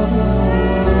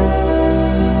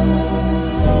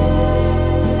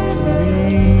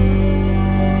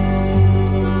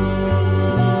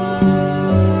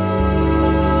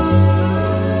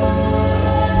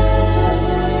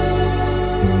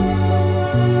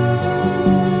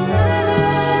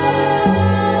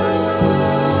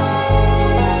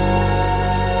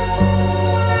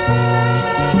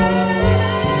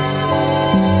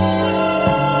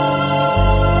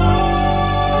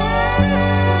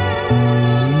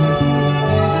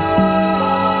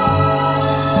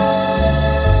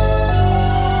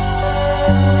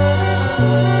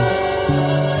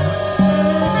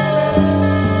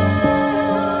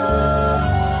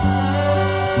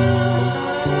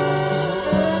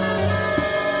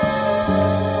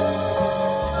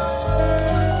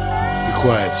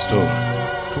 Quiet Storm.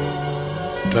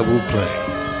 Double play.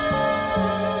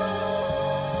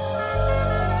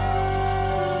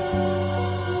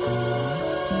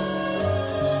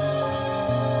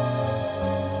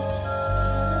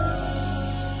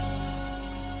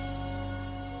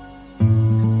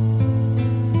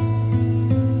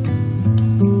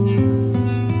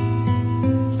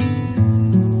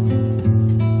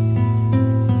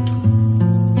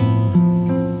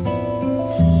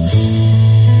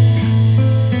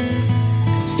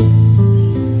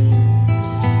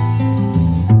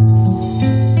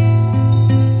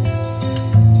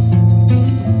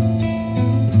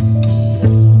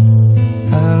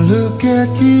 Look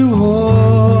at you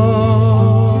all,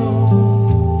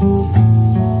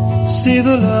 see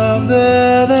the love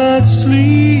there that's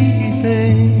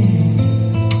sleeping,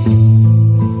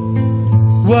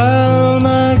 while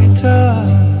my guitar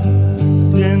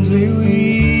gently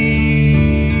weeps.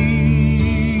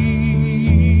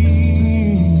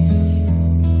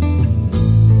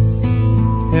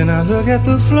 And I look at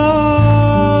the floor,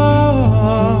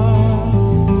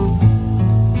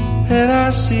 and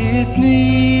I see it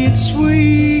needs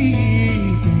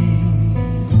sweeping.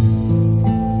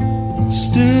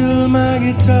 Still my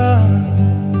guitar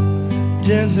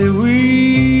gently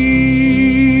weeps.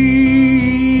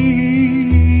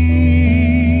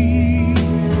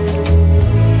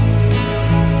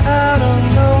 I don't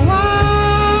know why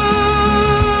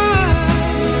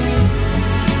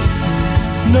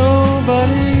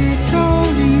nobody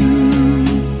told you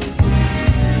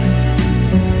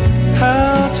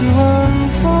how to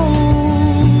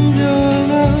unfold your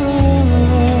love.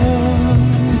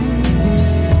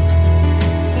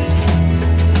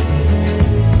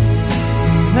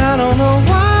 And I don't know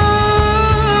why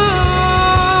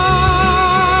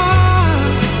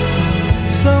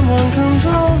someone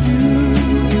controlled you.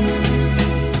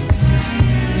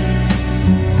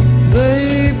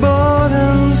 They bought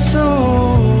and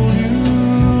sold you.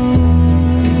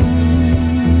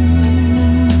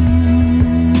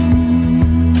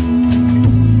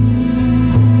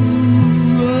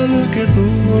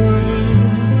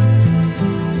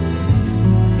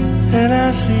 And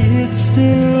I see it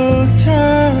still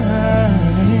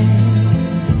turning,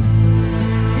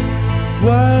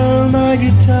 while my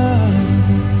guitar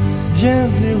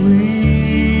gently weeps.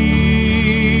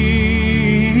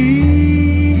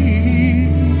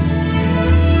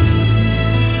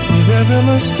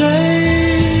 mistake.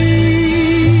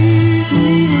 We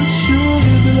will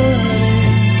surely be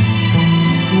learning.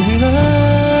 We'll be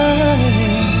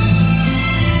learning.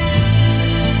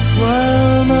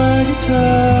 While my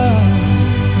guitar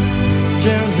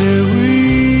gently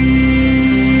weeps.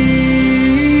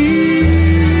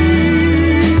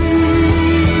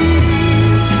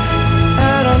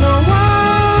 I don't know why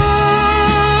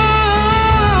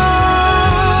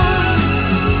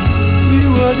you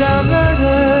were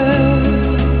diverted.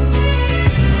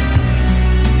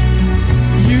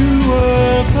 You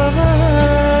were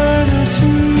perverted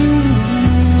too.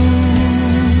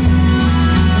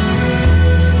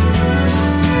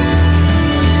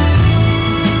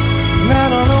 I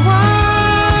don't know why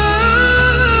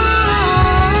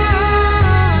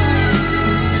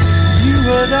you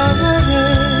were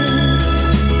diverted.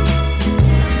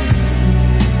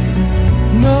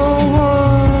 No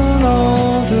one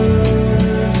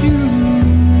alters you.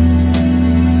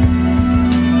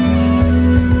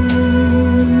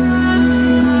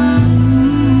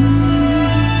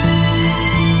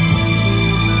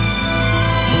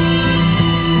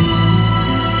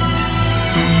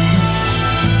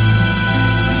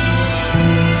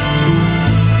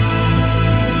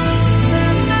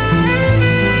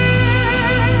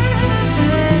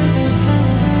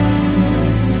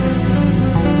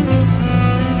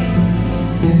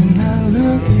 And I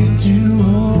look at you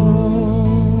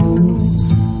all,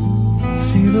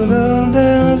 see the love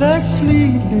there that's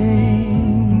sleeping,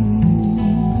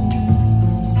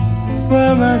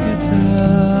 while my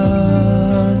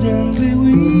guitar gently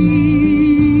weeps.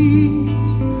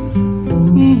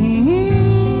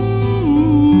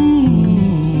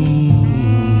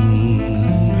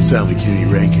 The sound of Kenny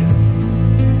Rankin.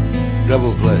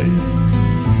 Double play.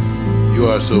 You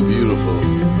are so beautiful.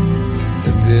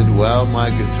 And then while my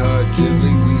guitar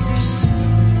gently weeps.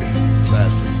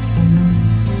 Classic.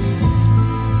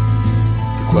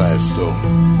 The Quiet Storm.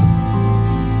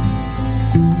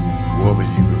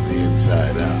 Warming you from the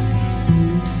inside out.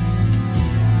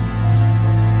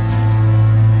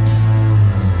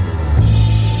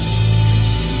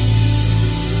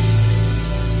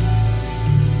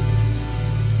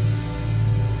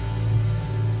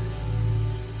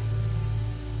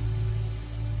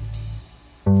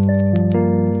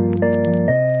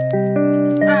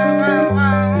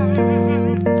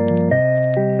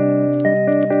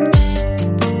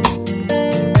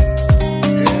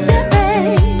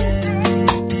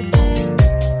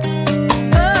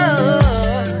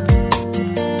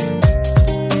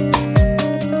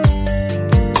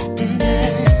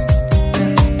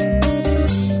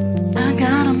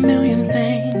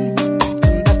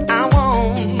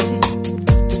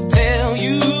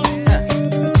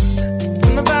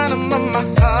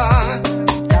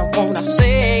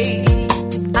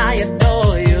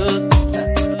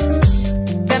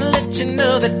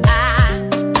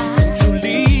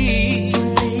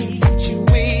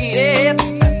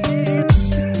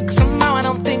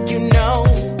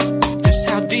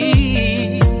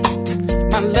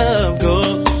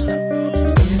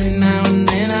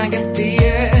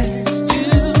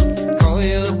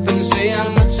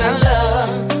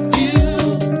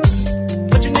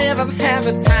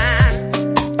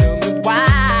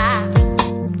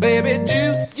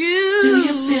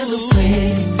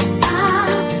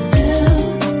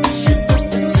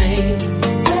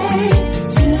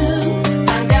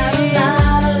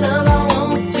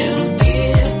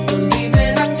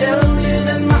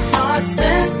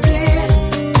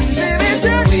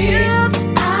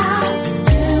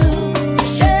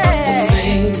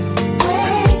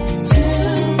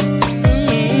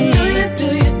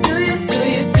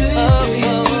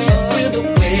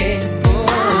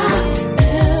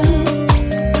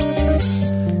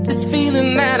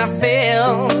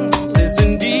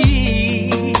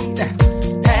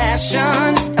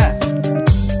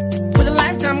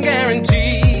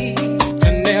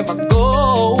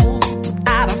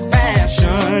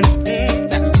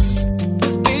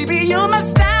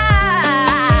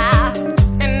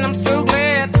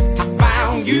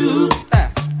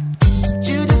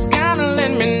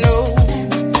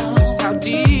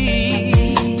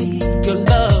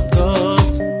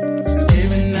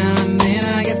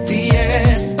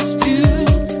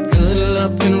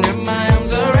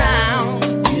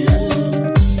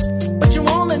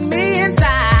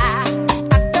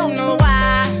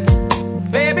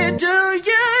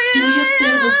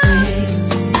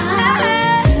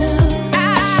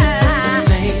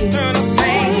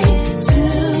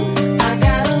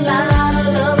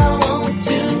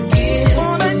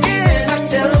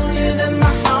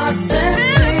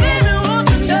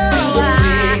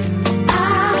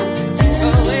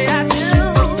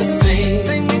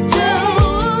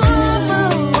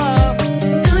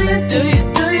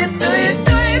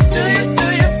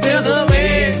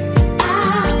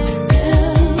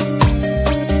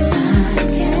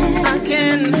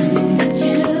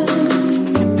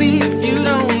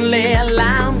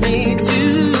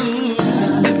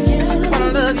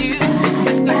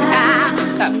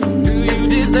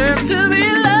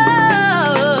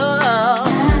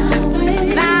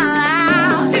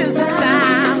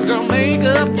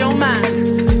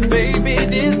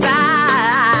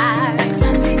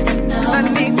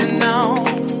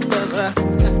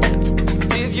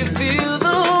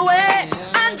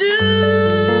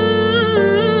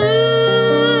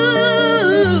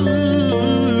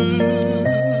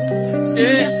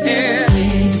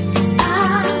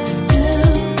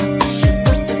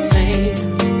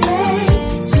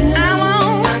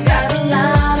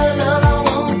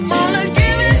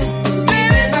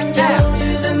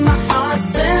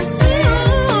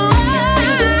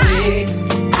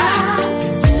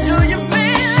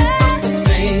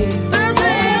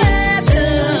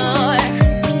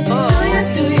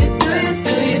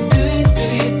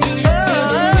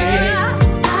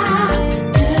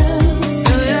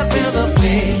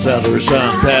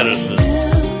 Rashawn Patterson.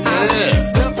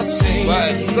 Yeah.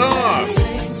 Quiet Storm.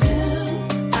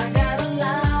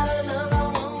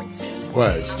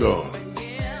 Quiet Storm.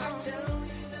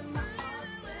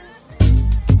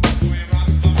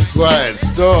 Quiet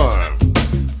Storm.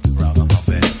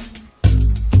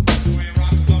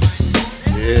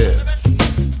 Yeah.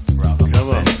 Come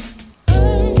on.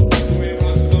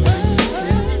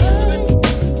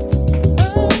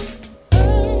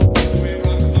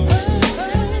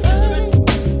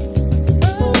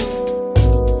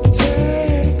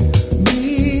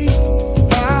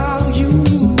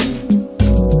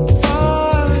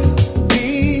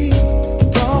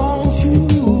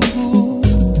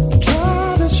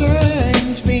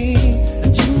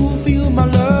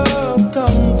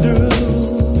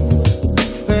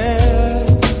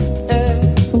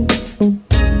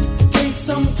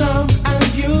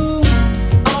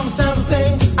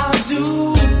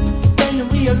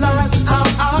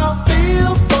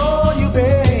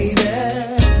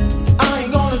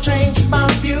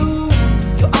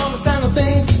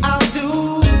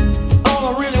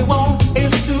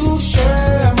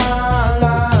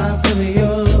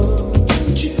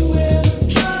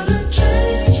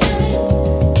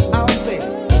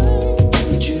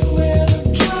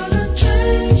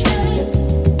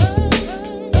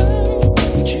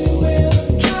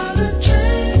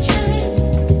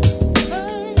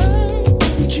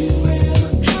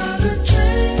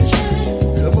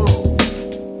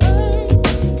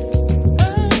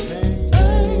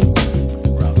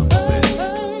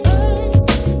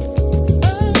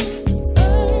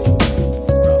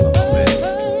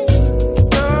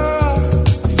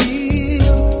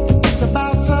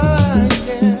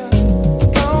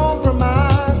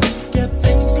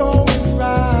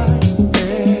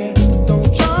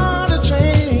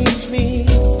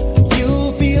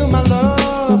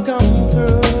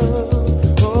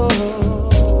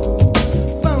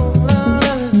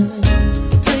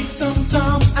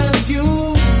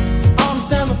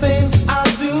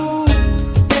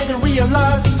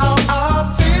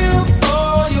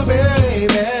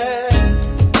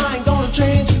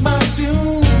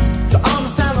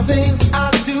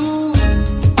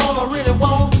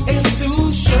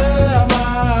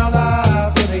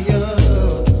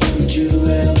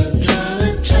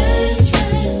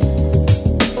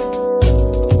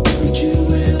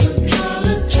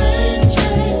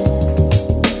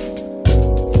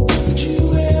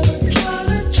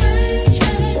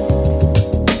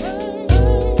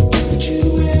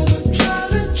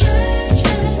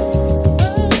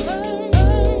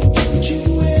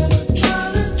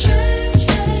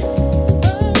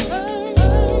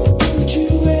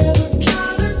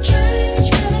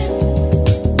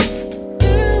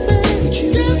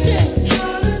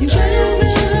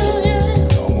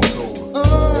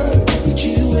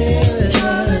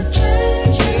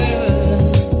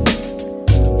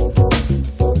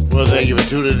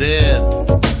 Tuning in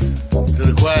to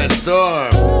the Quiet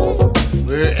Storm.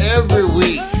 We're here every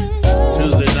week,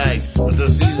 Tuesday nights, but the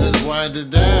season's winding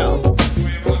down.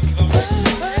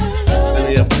 And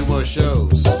we have 2 more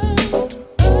shows.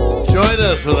 Join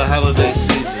us for the holiday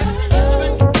season,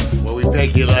 where we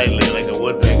peck you lightly like a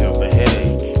woodpecker of a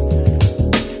headache.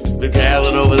 Look at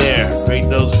Alan over there, creating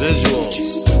those visuals.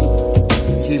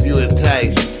 Keep you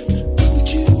enticed.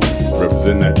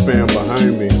 Representing that fam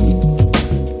behind me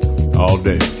all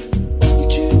day.